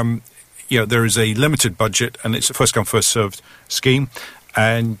there is a limited budget, and it's a first come first served scheme.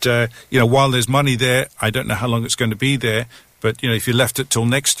 And while there's money there, I don't know how long it's going to be there. But if you left it till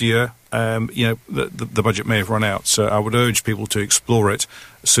next year, the budget may have run out. So I would urge people to explore it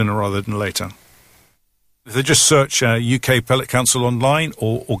sooner rather than later. If they just search UK Pellet Council online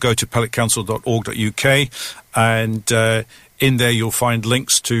or go to pelletcouncil.org.uk, and in there you'll find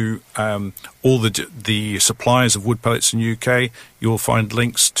links to all the suppliers of wood pellets in the UK. You'll find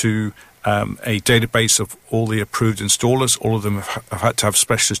links to a database of all the approved installers. All of them have had to have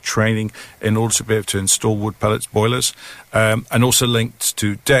specialist training in order to be able to install wood pellets boilers, and also linked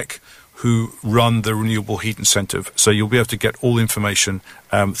to DEC, who run the Renewable Heat Incentive. So you'll be able to get all the information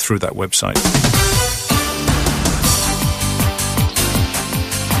through that website.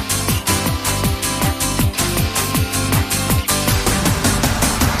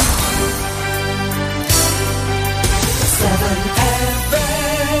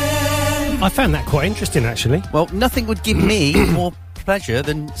 I found that quite interesting, actually. Well, nothing would give me more pleasure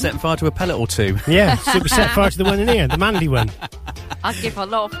than setting fire to a pellet or two. Yeah, so we set fire to the one in here, the Mandy one. I give a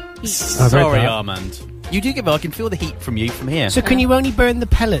lot of heat. Sorry, Armand. You do give I can feel the heat from you from here. So can you only burn the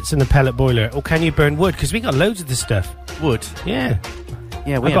pellets in the pellet boiler, or can you burn wood? Because we got loads of this stuff. Wood? Yeah.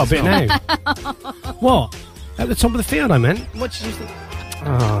 Yeah, we I've got a bit now. What? At the top of the field, I meant. What did you think?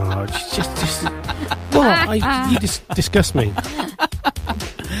 Oh, just what? You disgust me.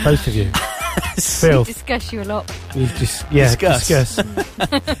 Both of you. Phil. Discuss you a lot. You discuss.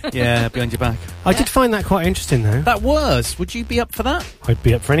 Yeah, behind your back. I did find that quite interesting, though. That was. Would you be up for that? I'd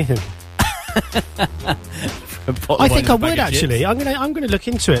be up for anything. I think I would, actually. I'm gonna look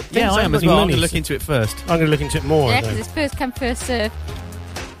into it. Yeah, I am as well. I'm going to look into it first. I'm going to look into it more. Yeah, because it's first come, first serve.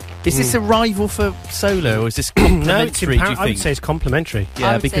 Is this a rival for solar, or is this complementary, do you think? I would say it's complementary.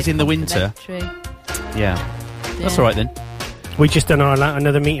 Yeah, because in the winter... Yeah. That's all right, then. We just done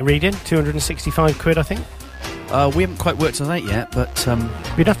another meter reading, 265 quid, I think. We haven't quite worked on that yet, but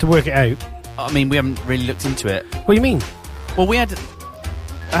we'd have to work it out. I mean, we haven't really looked into it. What do you mean? Well, we had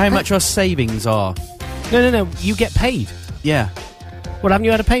how much our savings are. No. You get paid. Yeah. Well, haven't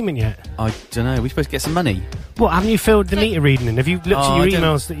you had a payment yet? I don't know. We're supposed to get some money. What, haven't you filled the meter reading in? Have you looked at your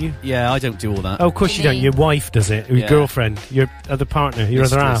emails that you... Yeah, I don't do all that. Oh, of course you don't. Your wife does it. Your girlfriend. Your other partner. Your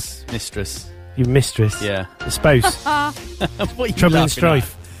other half. Mistress. Your mistress. Yeah. The spouse. What are you Trouble and laughing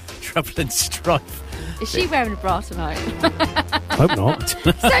strife. at? Trouble and strife. Is she wearing a bra tonight? I hope not.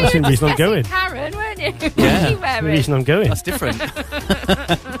 So That's the reason I'm going. Karen, weren't you? Yeah. What are you The wearing? reason I'm going. That's different.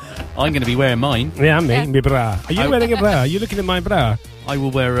 I'm going to be wearing mine. Yeah, me. My bra. Are you wearing a bra? Are you looking at my bra? I will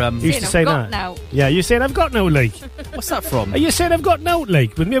wear... You used to say that. Now. Yeah, you saying I've got no leg. What's that from? Are you saying I've got no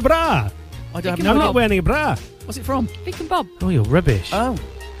leg with my bra? I don't have I'm not wearing a bra. What's it from? Vic and Bob. Oh, you're rubbish. Oh.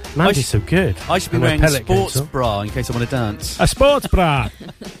 Mandy's so good. I should be And her wearing a pellet sports goes up. bra in case I want to dance. A sports bra.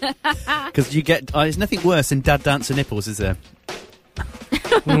 Because you get... there's nothing worse than dad dancer nipples, is there?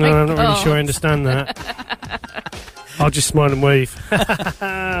 No, I'm not really sure I understand that. I'll just smile and wave.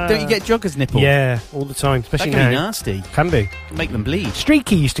 Don't you get joggers nipple? Yeah, all the time, especially That can be now. nasty. Can be. Make them bleed.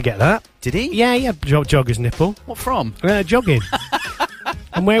 Streaky used to get that. Did he? Yeah, jogger's nipple. What from? Jogging.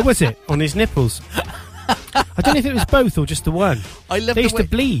 And where was it? On his nipples. I don't know if it was both or just the one. I love They the used way... to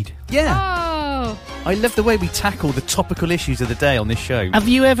bleed. Yeah. Oh. I love the way we tackle the topical issues of the day on this show. Have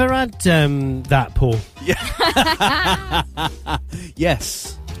you ever had that, Paul?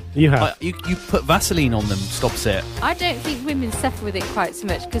 Yes. You have. You put Vaseline on them, stops it. I don't think women suffer with it quite so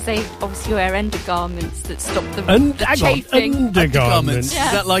much because they obviously wear undergarments that stop the chafing. Undergarments? Yes.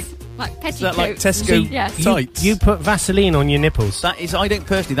 Is that like petticoats. Tesco Yes. tights? You put Vaseline on your nipples. That is, I don't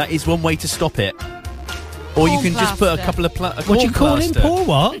personally, that is one way to stop it. Or you can just put a couple of... What do you call him? Paul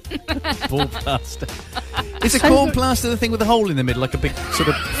what? Corn plaster. Is a corn plaster the thing with a hole in the middle, like a big sort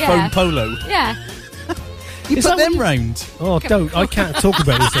of foam polo? Yeah. You Is put that them what round. Oh, don't. I can't talk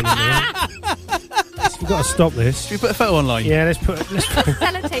about this anymore. We've got to stop this. Should we put a photo online? Yeah, let's put...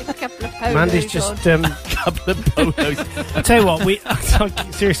 Sellotape a couple of polos. Mandy's just... couple of polos. I tell you what,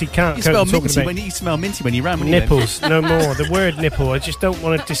 I seriously can't You cope smell with talking minty about when you smell minty when you ran. wouldn't you, then? nipples. No more. The word nipple. I just don't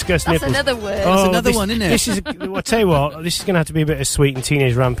want to discuss That's nipples. another word. That's another one, isn't it? This is. I'll tell you what. This is going to have to be a bit of sweet and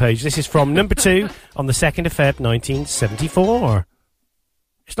teenage rampage. This is from number 2 on the 2nd of Feb, 1974.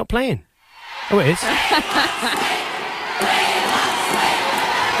 It's not playing. Oh, it is.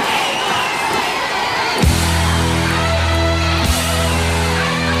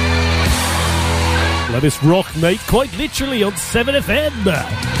 Let us rock, mate, quite literally on 7FM.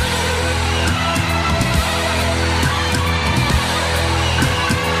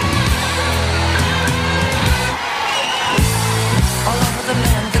 All over the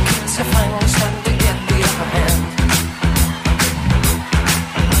land, the kids are finally starting to get the upper hand.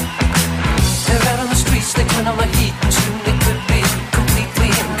 They're out on the streets, they turn on the heat, and soon they could be completely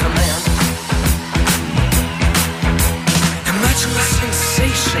in command. Imagine the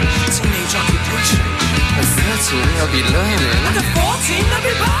sensation, teenage occupation. At 13, I'll be learning. And at 14, I'll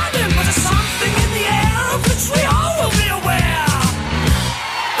be buying.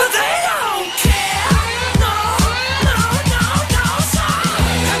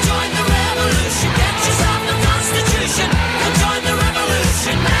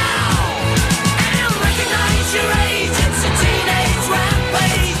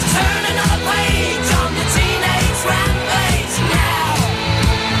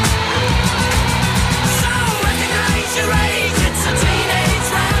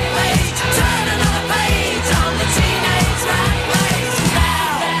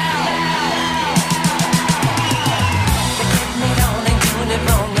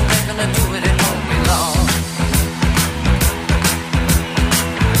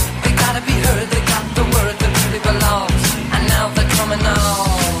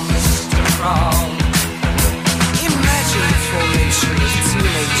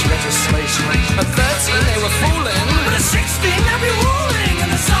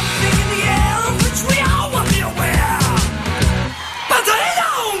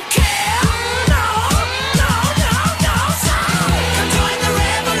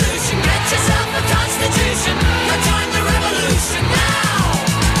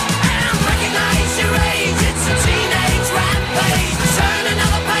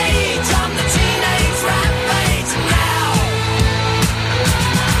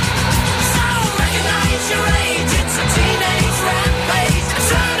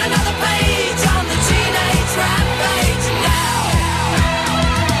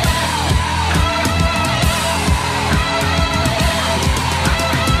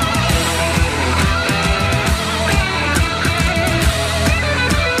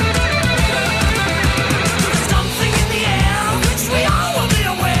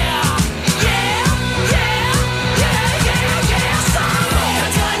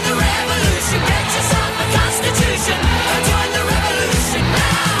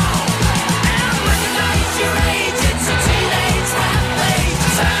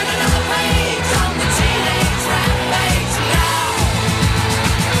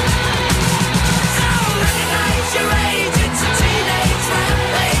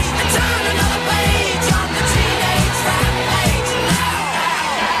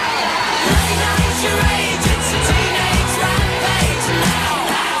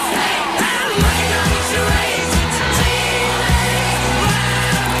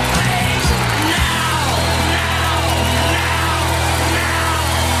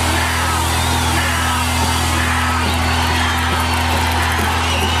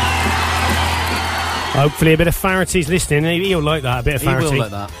 Hopefully a bit of Faraty's listening. He'll like that, a bit of Faraty. He will like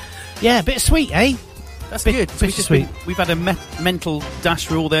that. Yeah, a bit of sweet, eh? That's bit, good. Bit sweet. We've had a mental dash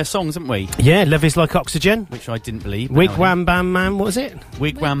through all their songs, haven't we? Yeah, Love Is Like Oxygen. Which I didn't believe. Wig Wham Bam Man, what was it?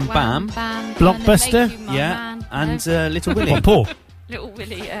 Wig Wham Bam. Blockbuster. Yeah, and Little Willie. What, Paul? Little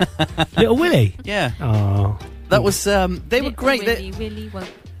Willie, yeah. Little Willie? Yeah. Oh. That was, they were great. Willie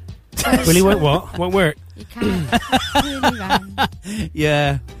won't. Willie won't what? Won't work. You can't. Willie ran.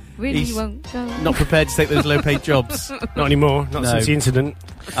 Yeah. Willie He's won't go. not prepared to take those low-paid jobs. Not anymore. Not since the incident.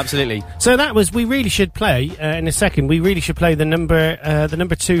 Absolutely. So that was. We really should play in a second. We really should play the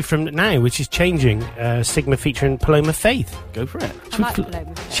number 2 from Now, which is Changing. Sigma featuring Paloma Faith. Go for it. I like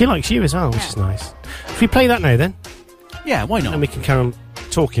Paloma. She likes you as well, which is nice. If we play that now, then. Yeah, why not? And we can carry on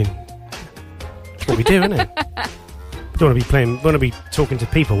talking. That's what we do, isn't it? We don't want to be talking to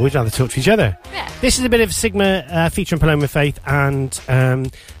people. We'd rather talk to each other. Yeah. This is a bit of Sigma featuring Paloma Faith, and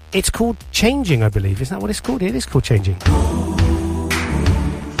it's called Changing, I believe. Isn't that what it's called? It is called Changing. Held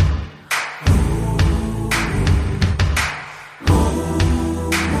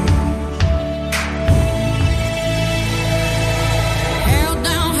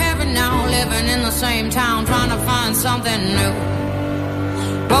down heavy now, living in the same town, trying to find something new.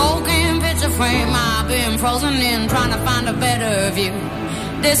 Broken picture frame, I've been frozen in, trying to find a better view.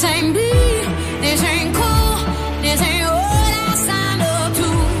 This ain't me, this ain't cool, this ain't what I signed up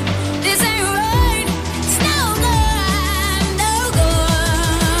to. This ain't right, it's no good, no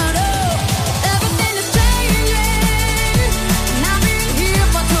good. Oh, everything is changing, and I've been here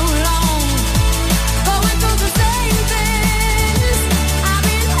for too long, going through the same things. I've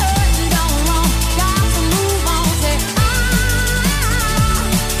been hurt and done wrong, got to move on. Say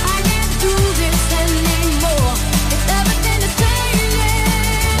I can't do this anymore. If everything is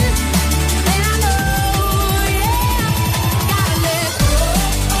changing, then I know, yeah, gotta let go.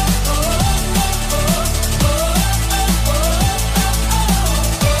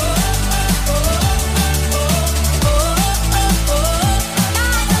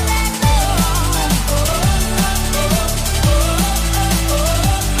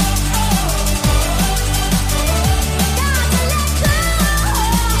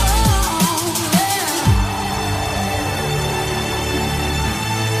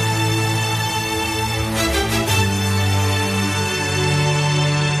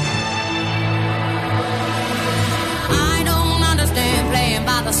 I don't understand playing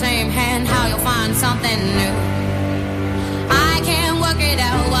by the same hand, how you'll find something new. I can't work it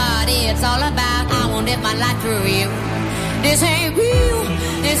out what it's all about. I won't live my life through you. This ain't real,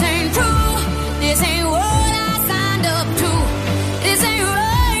 this ain't true, this ain't what I signed up to. This ain't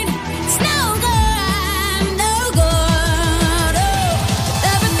right, it's no good, no good.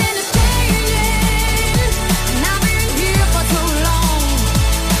 Oh, everything is changing, and I've been here for too long,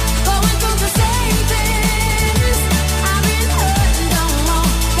 going through the same things. I've been hurt and done wrong,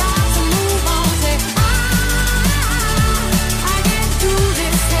 got to move on. Say I can't do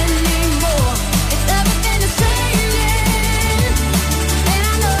this anymore. If everything is changing, then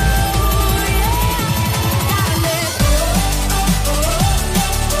I know, yeah, gotta let go. I've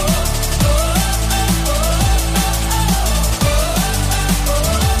been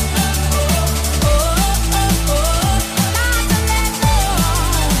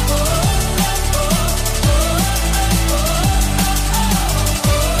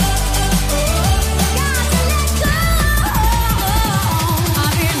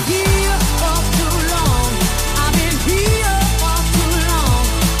here for too long. I've been here for too long.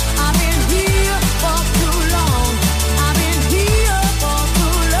 I've been here for too long. I've been here for too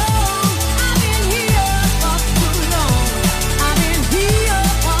long. I've been here for too long. I've been here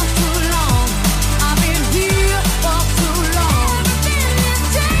for too long. I've been here for too long. Everything is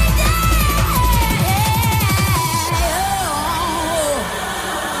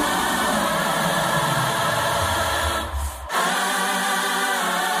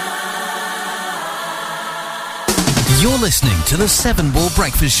You're listening to the 7 Ball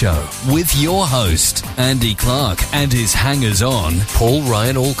Breakfast Show with your host, Andy Clark, and his hangers-on, Paul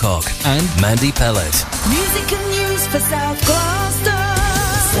Ryan Alcock and Mandy Pellet. Music and news for South Gloucester.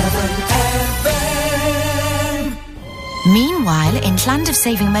 7FM. Meanwhile, in land of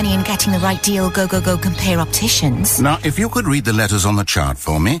saving money and getting the right deal, go compare opticians. Now, if you could read the letters on the chart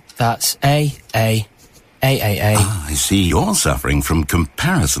for me. That's A. Ah, I see you're suffering from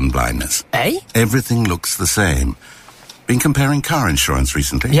comparison blindness. Everything looks the same. Been comparing car insurance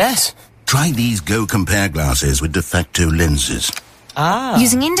recently? Yes. Try these Go Compare glasses with de facto lenses.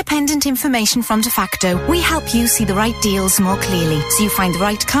 Using independent information from De Facto, we help you see the right deals more clearly, so you find the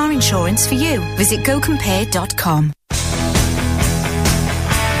right car insurance for you. Visit gocompare.com.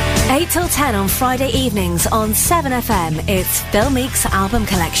 8 till 10 on Friday evenings on 7FM. It's Phil Meek's album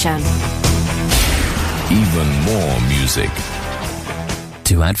collection. Even more music.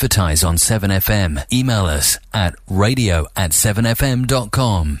 To advertise on 7FM, email us at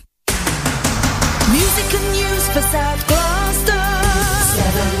radio@7fm.com. Music and news for South Gloucester.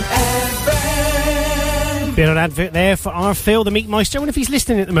 7FM. Bit of an advert there for our Phil, the Meek Meister. I wonder if he's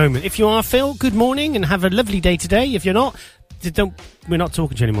listening at the moment. If you are, Phil, good morning and have a lovely day today. If you're not, we're not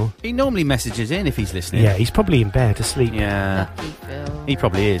talking to you anymore. He normally messages in if he's listening. Yeah, he's probably in bed asleep. Yeah. He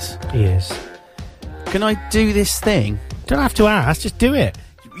probably is. He is. Can I do this thing? Don't have to ask, just do it.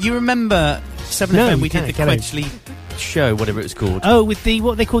 You remember 7FM, we did the Quedgley show, whatever it was called. Oh, with the,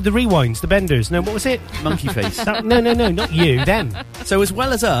 what they called the rewinds, the benders. No, what was it? Monkey face. No, not you, them. So as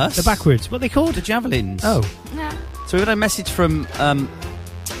well as us... The backwards, what they called? The javelins. Oh. Yeah. So we had a message from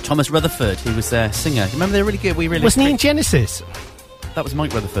Thomas Rutherford, who was their singer. Remember, they're really good. Wasn't he in Genesis? That was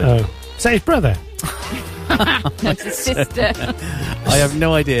Mike Rutherford. Oh. Is that his brother? That's his sister. I have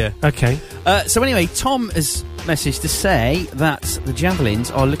no idea. Okay. So anyway, Tom has messaged to say that the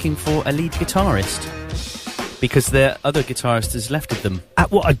Javelins are looking for a lead guitarist because their other guitarist has left of them.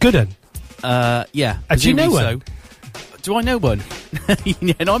 What, a good one? Yeah. Do you know one? Do I know one?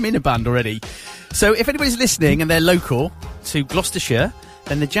 Yeah, and I'm in a band already. So if anybody's listening and they're local to Gloucestershire,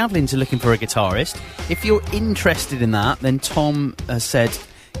 then the Javelins are looking for a guitarist. If you're interested in that, then Tom has said,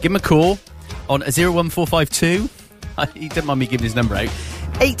 give him a call on 01452. He didn't mind me giving his number out.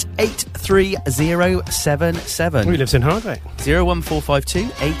 883077. He lives in Hardwick. 01452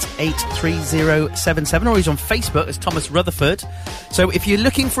 883077. Or he's on Facebook as Thomas Rutherford. So if you're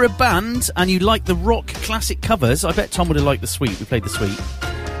looking for a band and you like the rock classic covers, I bet Tom would have liked The Sweet. We played The Sweet.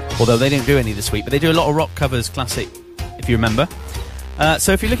 Although they don't do any of The Sweet, but they do a lot of rock covers classic, if you remember.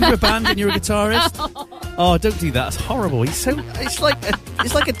 So if you're looking for a band and you're a guitarist, oh, don't do that. It's horrible. It's like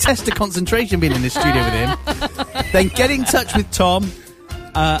a test of concentration being in the studio with him. Then get in touch with Tom.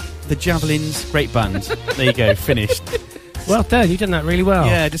 The Javelins, great band. There you go, finished. Well done, you've done that really well.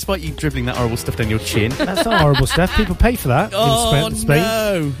 Yeah, despite you dribbling that horrible stuff down your chin. That's not horrible stuff. People pay for that in Spain.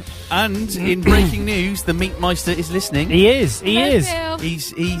 No. And in breaking news, the Meek Meister is listening. He is. He's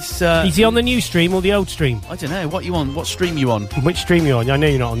Is he on the new stream or the old stream? I don't know. What you on? What stream you on? Which stream you on? I know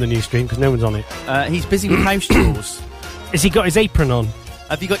you're not on the new stream because no one's on it. He's busy with house chores. Has he got his apron on?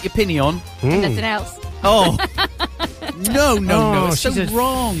 Have you got your pinny on? Nothing else. Oh. No, it's so she's a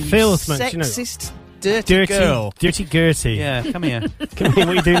wrong. Filth, man. Sexist, dirty girl. Dirty Gertie. Yeah, come here. Come here, what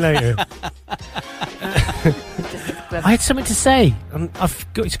are you doing later? I had something to say.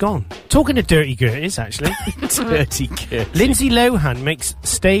 It's gone. Talking to Dirty Gerties, actually. Dirty Gertie. Lindsay Lohan makes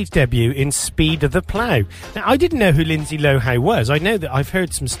stage debut in Speed of the Plough. Now, I didn't know who Lindsay Lohan was. I know that I've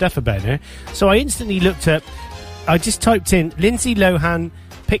heard some stuff about her. So I instantly looked up, I just typed in Lindsay Lohan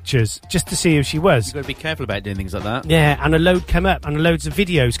pictures just to see who she was. You've got to be careful about doing things like that. Yeah, and a load come up, and loads of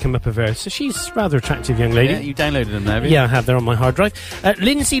videos come up of her. So she's a rather attractive young lady. Yeah, you downloaded them now, have you? Yeah, I have. They're on my hard drive.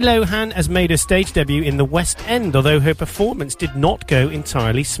 Lindsay Lohan has made her stage debut in the West End, although her performance did not go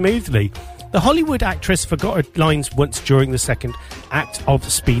entirely smoothly. The Hollywood actress forgot her lines once during the second act of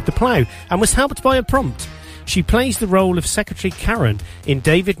Speed the Plough and was helped by a prompt. She plays the role of Secretary Karen in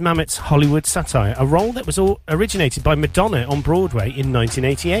David Mamet's Hollywood satire, a role that was originated by Madonna on Broadway in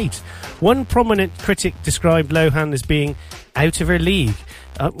 1988. One prominent critic described Lohan as being out of her league.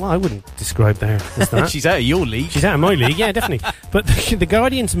 Well, I wouldn't describe her as that. She's out of your league. She's out of my league, yeah, definitely. But the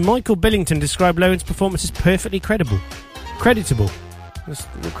Guardian's Michael Billington described Lohan's performance as perfectly creditable. Creditable.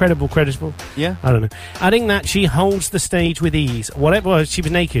 Yeah. I don't know. Adding that she holds the stage with ease. Well, she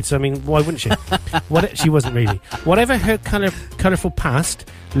was naked, so I mean, why wouldn't she? She wasn't really. Whatever her colourful past,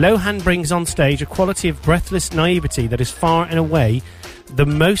 Lohan brings on stage a quality of breathless naivety that is far and away the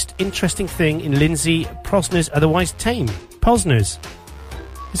most interesting thing in Lindsay Posner's otherwise tame. Posner's.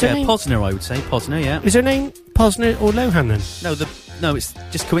 Posner, I would say. Posner, yeah. Is her name Posner or Lohan then? No, it's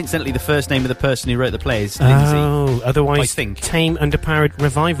just coincidentally the first name of the person who wrote the play is Lindsay. Oh, otherwise I think. Tame Underpowered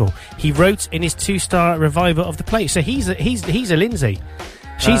Revival. He wrote in his 2-star revival of the play, so he's a Lindsay.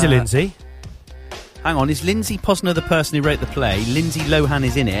 She's a Lindsay. Hang on, is Lindsay Posner the person who wrote the play? Lindsay Lohan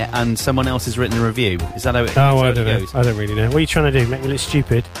is in it, and someone else has written the review. Is that how it? Oh, I don't know. I don't really know. What are you trying to do? Make me look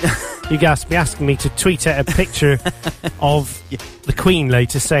stupid? You guys be asking me to tweet out a picture of the Queen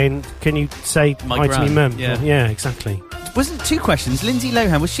later, saying, "Can you say hi to me, Mum?" Yeah, exactly. Wasn't 2 questions. Lindsay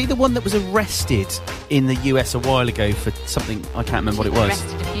Lohan, was she the one that was arrested in the US a while ago for something? I can't remember what it was.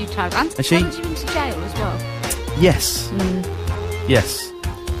 Arrested a few times. And Has she? She went to jail as well. Yes. Yes.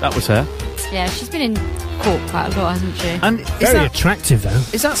 That was her. Yeah, she's been in court quite a lot, hasn't she? And very attractive, though.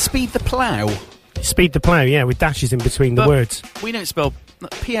 Is that Speed the Plough? Speed the Plough, yeah, with dashes in between the words. We don't spell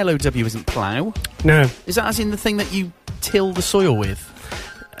PLOW isn't plough. No. Is that as in the thing that you till the soil with?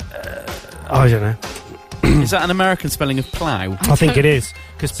 I don't know. Is that an American spelling of plough? I think it is,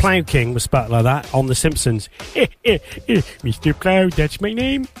 because Plough King was spelled like that on The Simpsons. Mr. Plough, that's my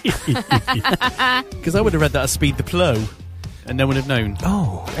name. Because I would have read that as Speed the Plough, and no one would have known.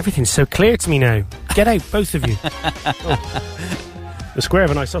 Oh, everything's so clear to me now. Get out, both of you. Oh. The square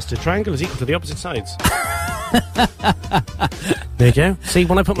of an isosceles triangle is equal to the opposite sides. There you go. See,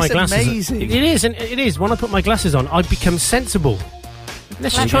 when I put my glasses amazing. on... It is, and it is. When I put my glasses on, I become sensible.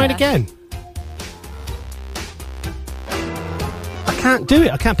 Let's just try it again. I can't do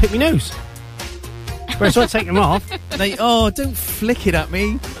it. I can't pick my nose. Whereas when I take them off... don't flick it at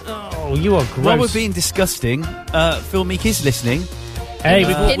me. Oh, you are gross. While we're being disgusting, Phil Meek is listening. Hey,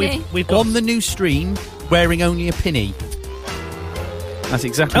 we've got... On the new stream, wearing only a pinny. That's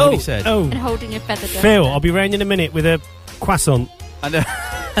exactly what he said. Oh, And holding a feather duster. Phil, I'll be round in a minute with a croissant and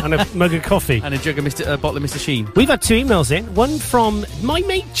a mug of coffee. And a jug of bottle of Mr. Sheen. We've had 2 emails in. One from my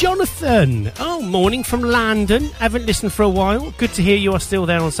mate Jonathan. Oh, morning from London. Haven't listened for a while. Good to hear you are still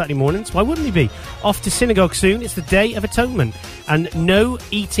there on Saturday mornings. Why wouldn't he be? Off to synagogue soon. It's the Day of Atonement. And no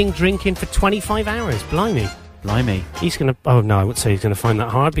eating, drinking for 25 hours. Blimey. He's going to... Oh, no, I wouldn't say he's going to find that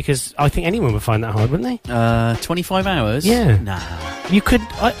hard, because I think anyone would find that hard, wouldn't they? 25 hours? Yeah. Nah. You could...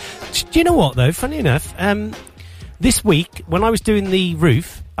 do you know what, though? Funny enough, this week, when I was doing the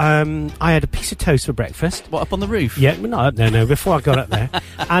roof, I had a piece of toast for breakfast. What, up on the roof? Yeah, no, before I got up there.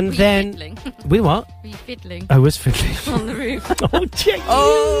 And Were you then... fiddling? We what? Were you fiddling? I was fiddling. On the roof. Oh, Jake!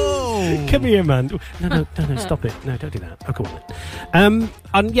 Oh! Come here, man. No, stop it. No, don't do that. Oh, come on then.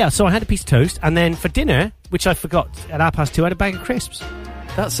 And yeah, so I had a piece of toast, and then for dinner, which I forgot at 2:30, I had a bag of crisps.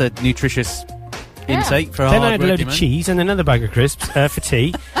 That's a nutritious intake for a Then hard I had a load working of man. cheese and another bag of crisps for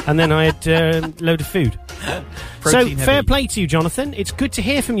tea, and then I had a load of food. Protein So, fair heavy. play to you, Jonathan. It's good to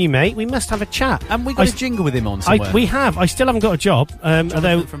hear from you, mate. We must have a chat. And we got a jingle with him on somewhere. We have. I still haven't got a job,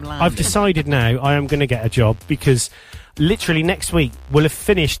 although from London. I've decided now I am going to get a job, because literally next week we'll have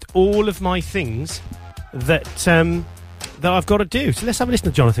finished all of my things that I've got to do. So let's have a listen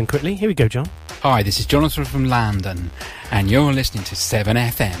to Jonathan quickly. Here we go, John. Hi, this is Jonathan from London, and you're listening to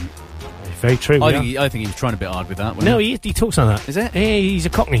 7FM. Very true. I think he was trying a bit hard with that. No, he talks like that. Is it? Yeah, he's a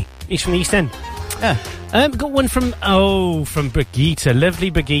Cockney. He's from the East End. Yeah. Got one from Brigitte.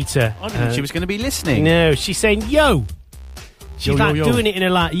 Lovely Brigitte. I didn't think she was going to be listening. No, she's saying, yo. She's Yo, like yo, yo. doing it in a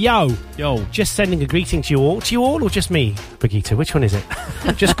like, yo. Yo. Just sending a greeting to you all. To you all or just me, Brigitte? Which one is it?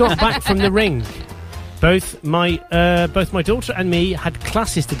 Just got back from the ring. Both my daughter and me had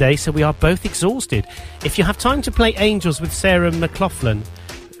classes today, so we are both exhausted. If you have time to play Angels with Sarah McLachlan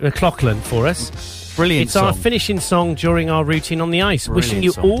for us. Brilliant It's our song. finishing song during our routine on the ice. Brilliant Wishing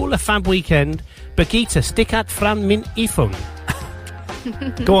you song. all a fab weekend. Brigitte, stick at fran min iPhone.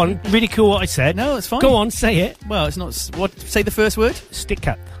 Go on, really cool what I said. No, it's fine. Go on, say it. Well, it's not... What? Say the first word? Stick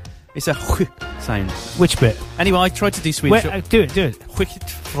at. It's a sound. Which bit? Anyway, I tried to do Swedish. Where, do it. Whicket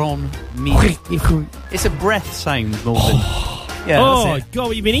from me. It's a breath sound more than... Yeah, oh, that's it. God,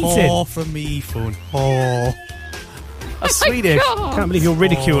 what you've been eating. Oh, from me phone. Oh. That's Swedish. Can't believe you're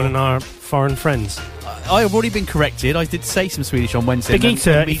ridiculing our foreign friends. I have already been corrected. I did say some Swedish on Wednesday. And Brigitte,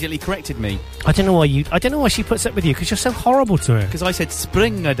 then immediately corrected me. I don't know why she puts up with you, because you're so horrible to her. Because I said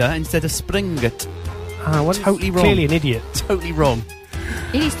springada instead of springet. Totally wrong. Clearly an idiot. Totally wrong.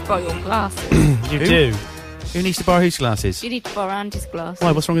 You need to borrow your glasses. You do. Who needs to borrow whose glasses? You need to borrow Andy's glasses.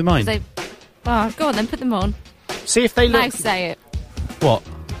 Why? What's wrong with mine? Oh, go on then, put them on. See if they Now look... say it. What?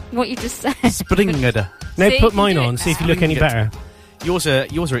 What you just said. Springada. No, See, put you mine do it on, see if you now. look any better. Yours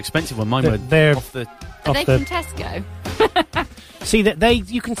are expensive one. Mine were They're off the... Are they from the... Tesco? See, that they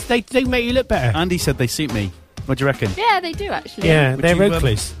make you look better. Andy said they suit me. What do you reckon? Yeah, they do actually. Yeah, Would they're you,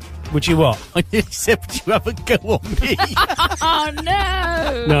 Oakleys. Would you what? I nearly said, would you have a go on me? Oh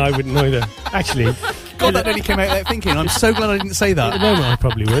no! No, I wouldn't either. Actually, God, that nearly came out there thinking. I'm so glad I didn't say at the that. moment I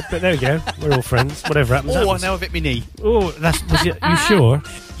probably would, but there we go. We're all friends. Whatever happens, Oh, happens. now I've hit my knee. Oh, was it, you sure?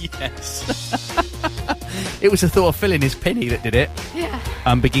 Yes. It was the thought of filling his penny that did it. Yeah.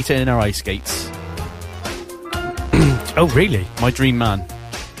 And Brigitte in her ice skates. Oh, really? My dream man.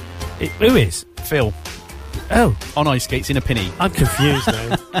 Who is? Phil. Oh, On ice skates in a penny. I'm confused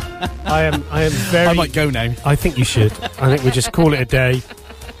now. I am very... I might go now. I think you should. I think we just call it a day,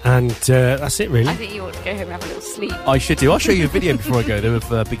 and that's it, really. I think you ought to go home and have a little sleep. I should do. I'll show you a video before I go there of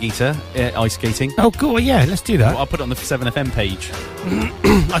Brigitte ice skating. Oh, cool. Yeah, let's do that. I'll put it on the 7FM page.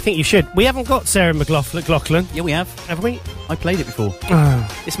 I think you should. We haven't got Sarah McLachlan, Yeah, we have. have we? I played it before.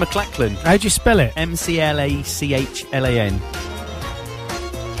 Oh. It's McLachlan. How do you spell it? McLachlan.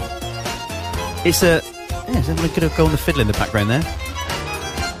 It's a... Yeah, there's a good go on the fiddle in the background there.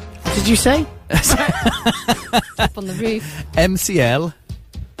 Did you say? Up on the roof. MCL.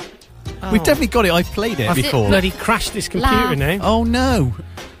 We've definitely got it. I've played it before. Bloody crashed this computer now. Oh no!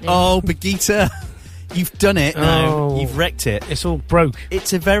 Oh, Birgitta, you've done it. No, you've wrecked it. It's all broke.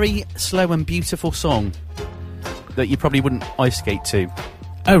 It's a very slow and beautiful song that you probably wouldn't ice skate to.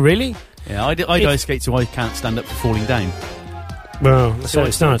 Oh really? Yeah, I'd ice skate to I Can't Stand Up for Falling Down. Well, that's how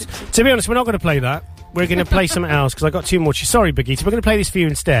it starts. To be honest, we're not going to play that. We're going to play something else because I got too much. Sorry, Birgitta. We're going to play this for you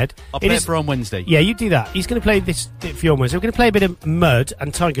instead. I'll play it for on Wednesday. Yeah, you do that. He's going to play this for you on Wednesday. We're going to play a bit of Mud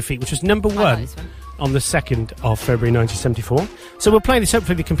and Tiger Feet, which was number one on the 2nd of February 1974. So we'll play this.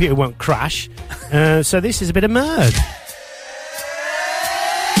 Hopefully the computer won't crash. So this is a bit of Mud.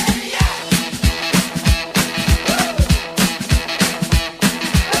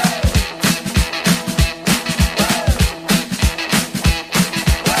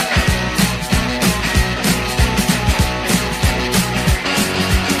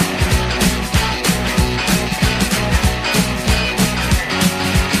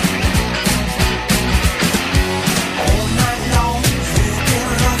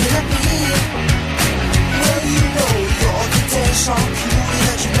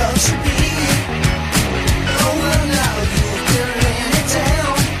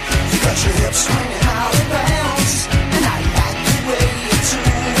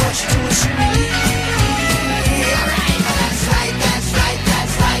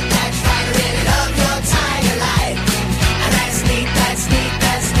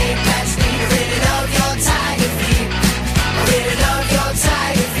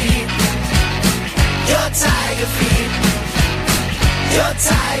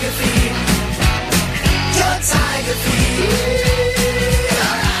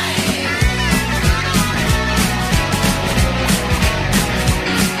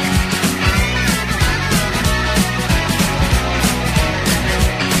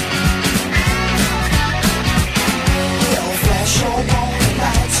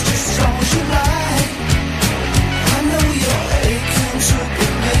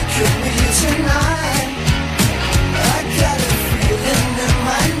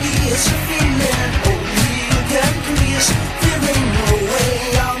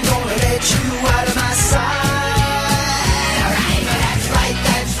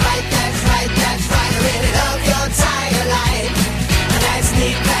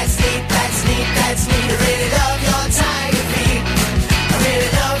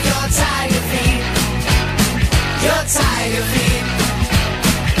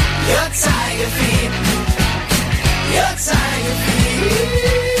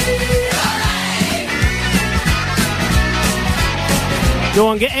 Go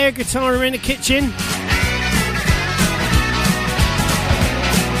on, get air guitar in the kitchen.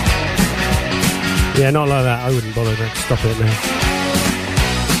 Yeah, not like that. I wouldn't bother to stop it now.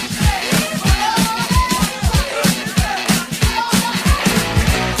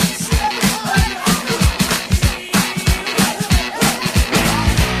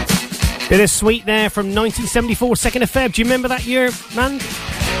 Bit of Sweet there from 1974, 2nd of Feb. Do you remember that year, man?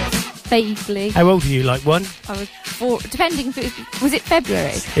 Vaguely. How old were you? Like 1? I was 4, depending if it was it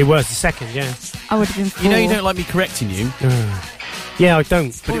February? It was the 2nd, yeah. I would have been 4. You know you don't like me correcting you. Yeah, I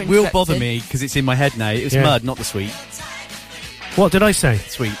don't. But it will bother me because it's in my head now. It was Mud, not the Sweet. What did I say?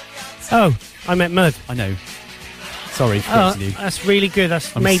 Sweet. Oh, I meant Mud. I know. Sorry for correcting you. That's really good.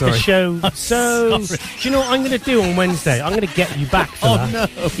 That's I'm made sorry. the show I'm so... sorry. Do you know what I'm going to do on Wednesday? I'm going to get you back for that. No.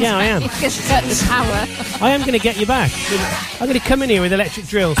 Yeah, I am. He's going to cut the power. I am going to get you back. I'm going to come in here with electric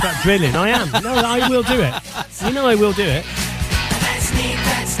drill, start drilling. I am. No, I will do it. You know I will do it. That's neat,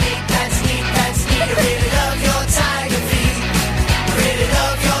 that's neat, that's neat, that's neat. I really love your tiger feet. I really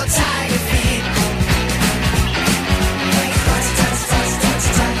love your tiger feet.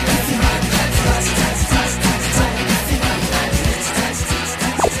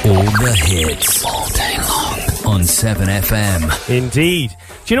 All the hits, all day long, on 7FM. Indeed.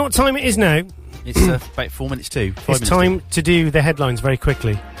 Do you know what time it is now? It's about 4 minutes to. It's time to do the headlines very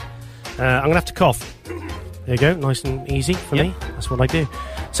quickly. I'm going to have to cough. There you go, nice and easy for me. That's what I do.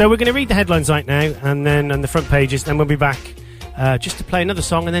 So we're going to read the headlines right now, and then on the front pages, then we'll be back just to play another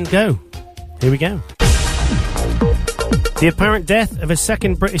song and then go. Here we go. The apparent death of a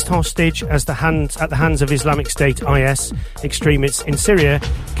second British hostage at the hands of Islamic State IS extremists in Syria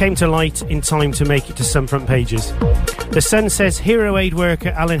came to light in time to make it to some front pages. The Sun says hero aid worker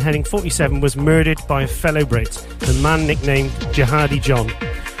Alan Henning, 47, was murdered by a fellow Brit, the man nicknamed Jihadi John.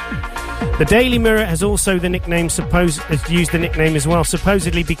 The Daily Mirror has also used the nickname as well,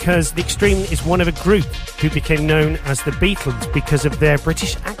 supposedly because the Extreme is one of a group who became known as the Beatles because of their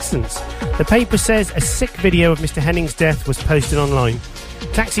British accents. The paper says a sick video of Mr. Henning's death was posted online.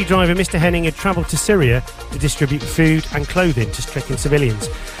 Taxi driver Mr. Henning had travelled to Syria to distribute food and clothing to stricken civilians.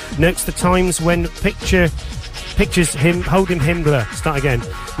 Notes the times when pictures him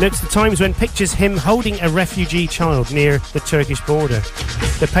holding a refugee child near the Turkish border.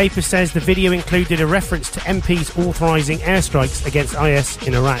 The paper says the video included a reference to MPs authorising airstrikes against IS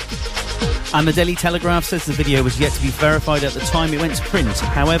in Iraq. And the Daily Telegraph says the video was yet to be verified at the time it went to print.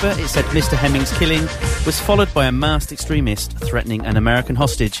 However, it said Mr. Hemming's killing was followed by a masked extremist threatening an American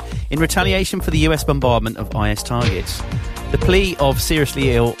hostage in retaliation for the US bombardment of IS targets. The plea of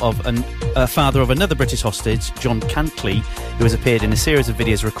seriously ill of a father of another British hostage, John Cantley, who has appeared in a series of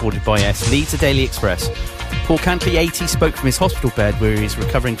videos recorded by IS, leads the Daily Express. Paul Cantley, 80, spoke from his hospital bed where he is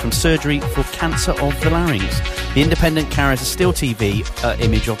recovering from surgery for cancer of the larynx. The Independent carries a still TV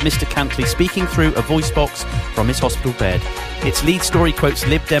image of Mr. Cantley speaking through a voice box from his hospital bed. Its lead story quotes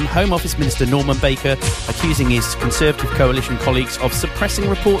Lib Dem Home Office Minister Norman Baker accusing his Conservative coalition colleagues of suppressing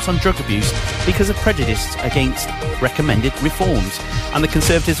reports on drug abuse because of prejudice against recommended reforms. And the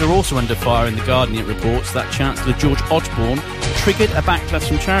Conservatives are also under fire in The Guardian. It reports that Chancellor George Osborne triggered a backlash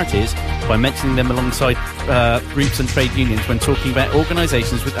from charities by mentioning them alongside groups and trade unions when talking about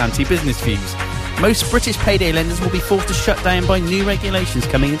organisations with anti-business views. Most British payday lenders will be forced to shut down by new regulations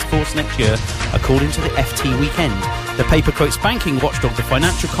coming into force next year, according to the FT Weekend. The paper quotes banking watchdog the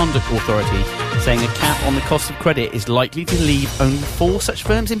Financial Conduct Authority, saying a cap on the cost of credit is likely to leave only 4 such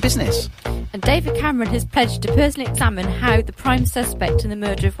firms in business. And David Cameron has pledged to personally examine how the prime suspect in the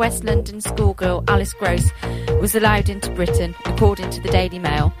murder of West London schoolgirl Alice Gross was allowed into Britain, according to the Daily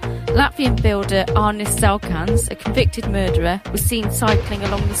Mail. Latvian builder Arnis Zelkans, a convicted murderer, was seen cycling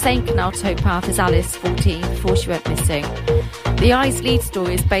along the same canal towpath as Alice, 14, before she went missing. The Eye's lead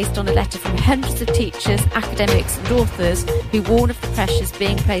story is based on a letter from hundreds of teachers, academics and authors who warn of the pressures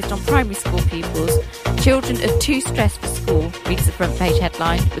being placed on primary school pupils. Children are too stressed for school, reads the front page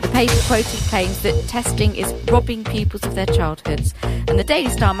headline, with the paper quoting claims that testing is robbing pupils of their childhoods. And the Daily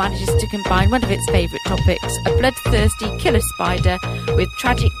Star manages to combine one of its favourite topics, a bloodthirsty killer spider, with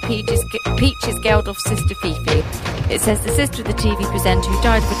tragic Peaches Geldof's sister Fifi. It says the sister of the TV presenter who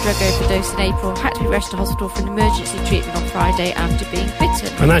died of a drug overdose in April had to be rushed to hospital for an emergency treatment on Friday after being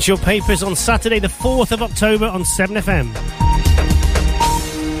bitten. And that's your papers on Saturday the 4th of October on 7FM.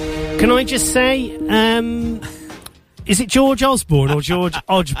 Can I just say, is it George Osborne or George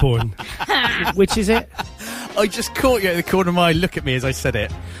Odgborne? Which is it? I just caught you at the corner of my eye. Look at me as I said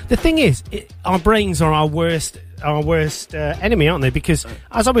it. The thing is, our brains are our worst enemy, aren't they? Because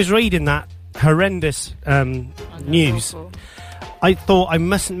as I was reading that horrendous news, I thought I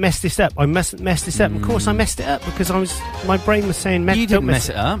mustn't mess this up. Of course, I messed it up because my brain was saying, "You didn't mess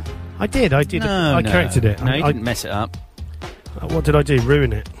it up." I did. I corrected it. No, you didn't mess it up. What did I do?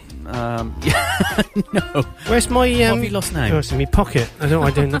 Ruin it? No. Where's my... what have you lost now? Oh, it's in my pocket. I don't know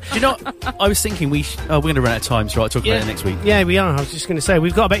what I'm doing. Do you know, I was thinking we're going to run out of time, so I'll talk about it next week. Yeah, we are. I was just going to say,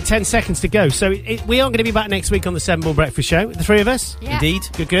 we've got about 10 seconds to go. So we are going to be back next week on the 7 Ball Breakfast Show, the 3 of us. Yeah. Indeed.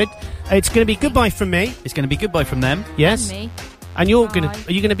 Good. It's going to be goodbye from me. It's going to be goodbye from them. Yes. Me. And are you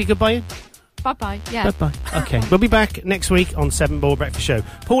going to be goodbye? Bye-bye, yeah. Bye-bye. Okay. We'll be back next week on 7 Ball Breakfast Show.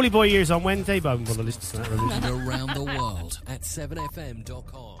 Paulie Boy Ears on Wednesday, but I wouldn't want to listen to that rubbish. Around the world at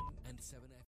 7fm.com.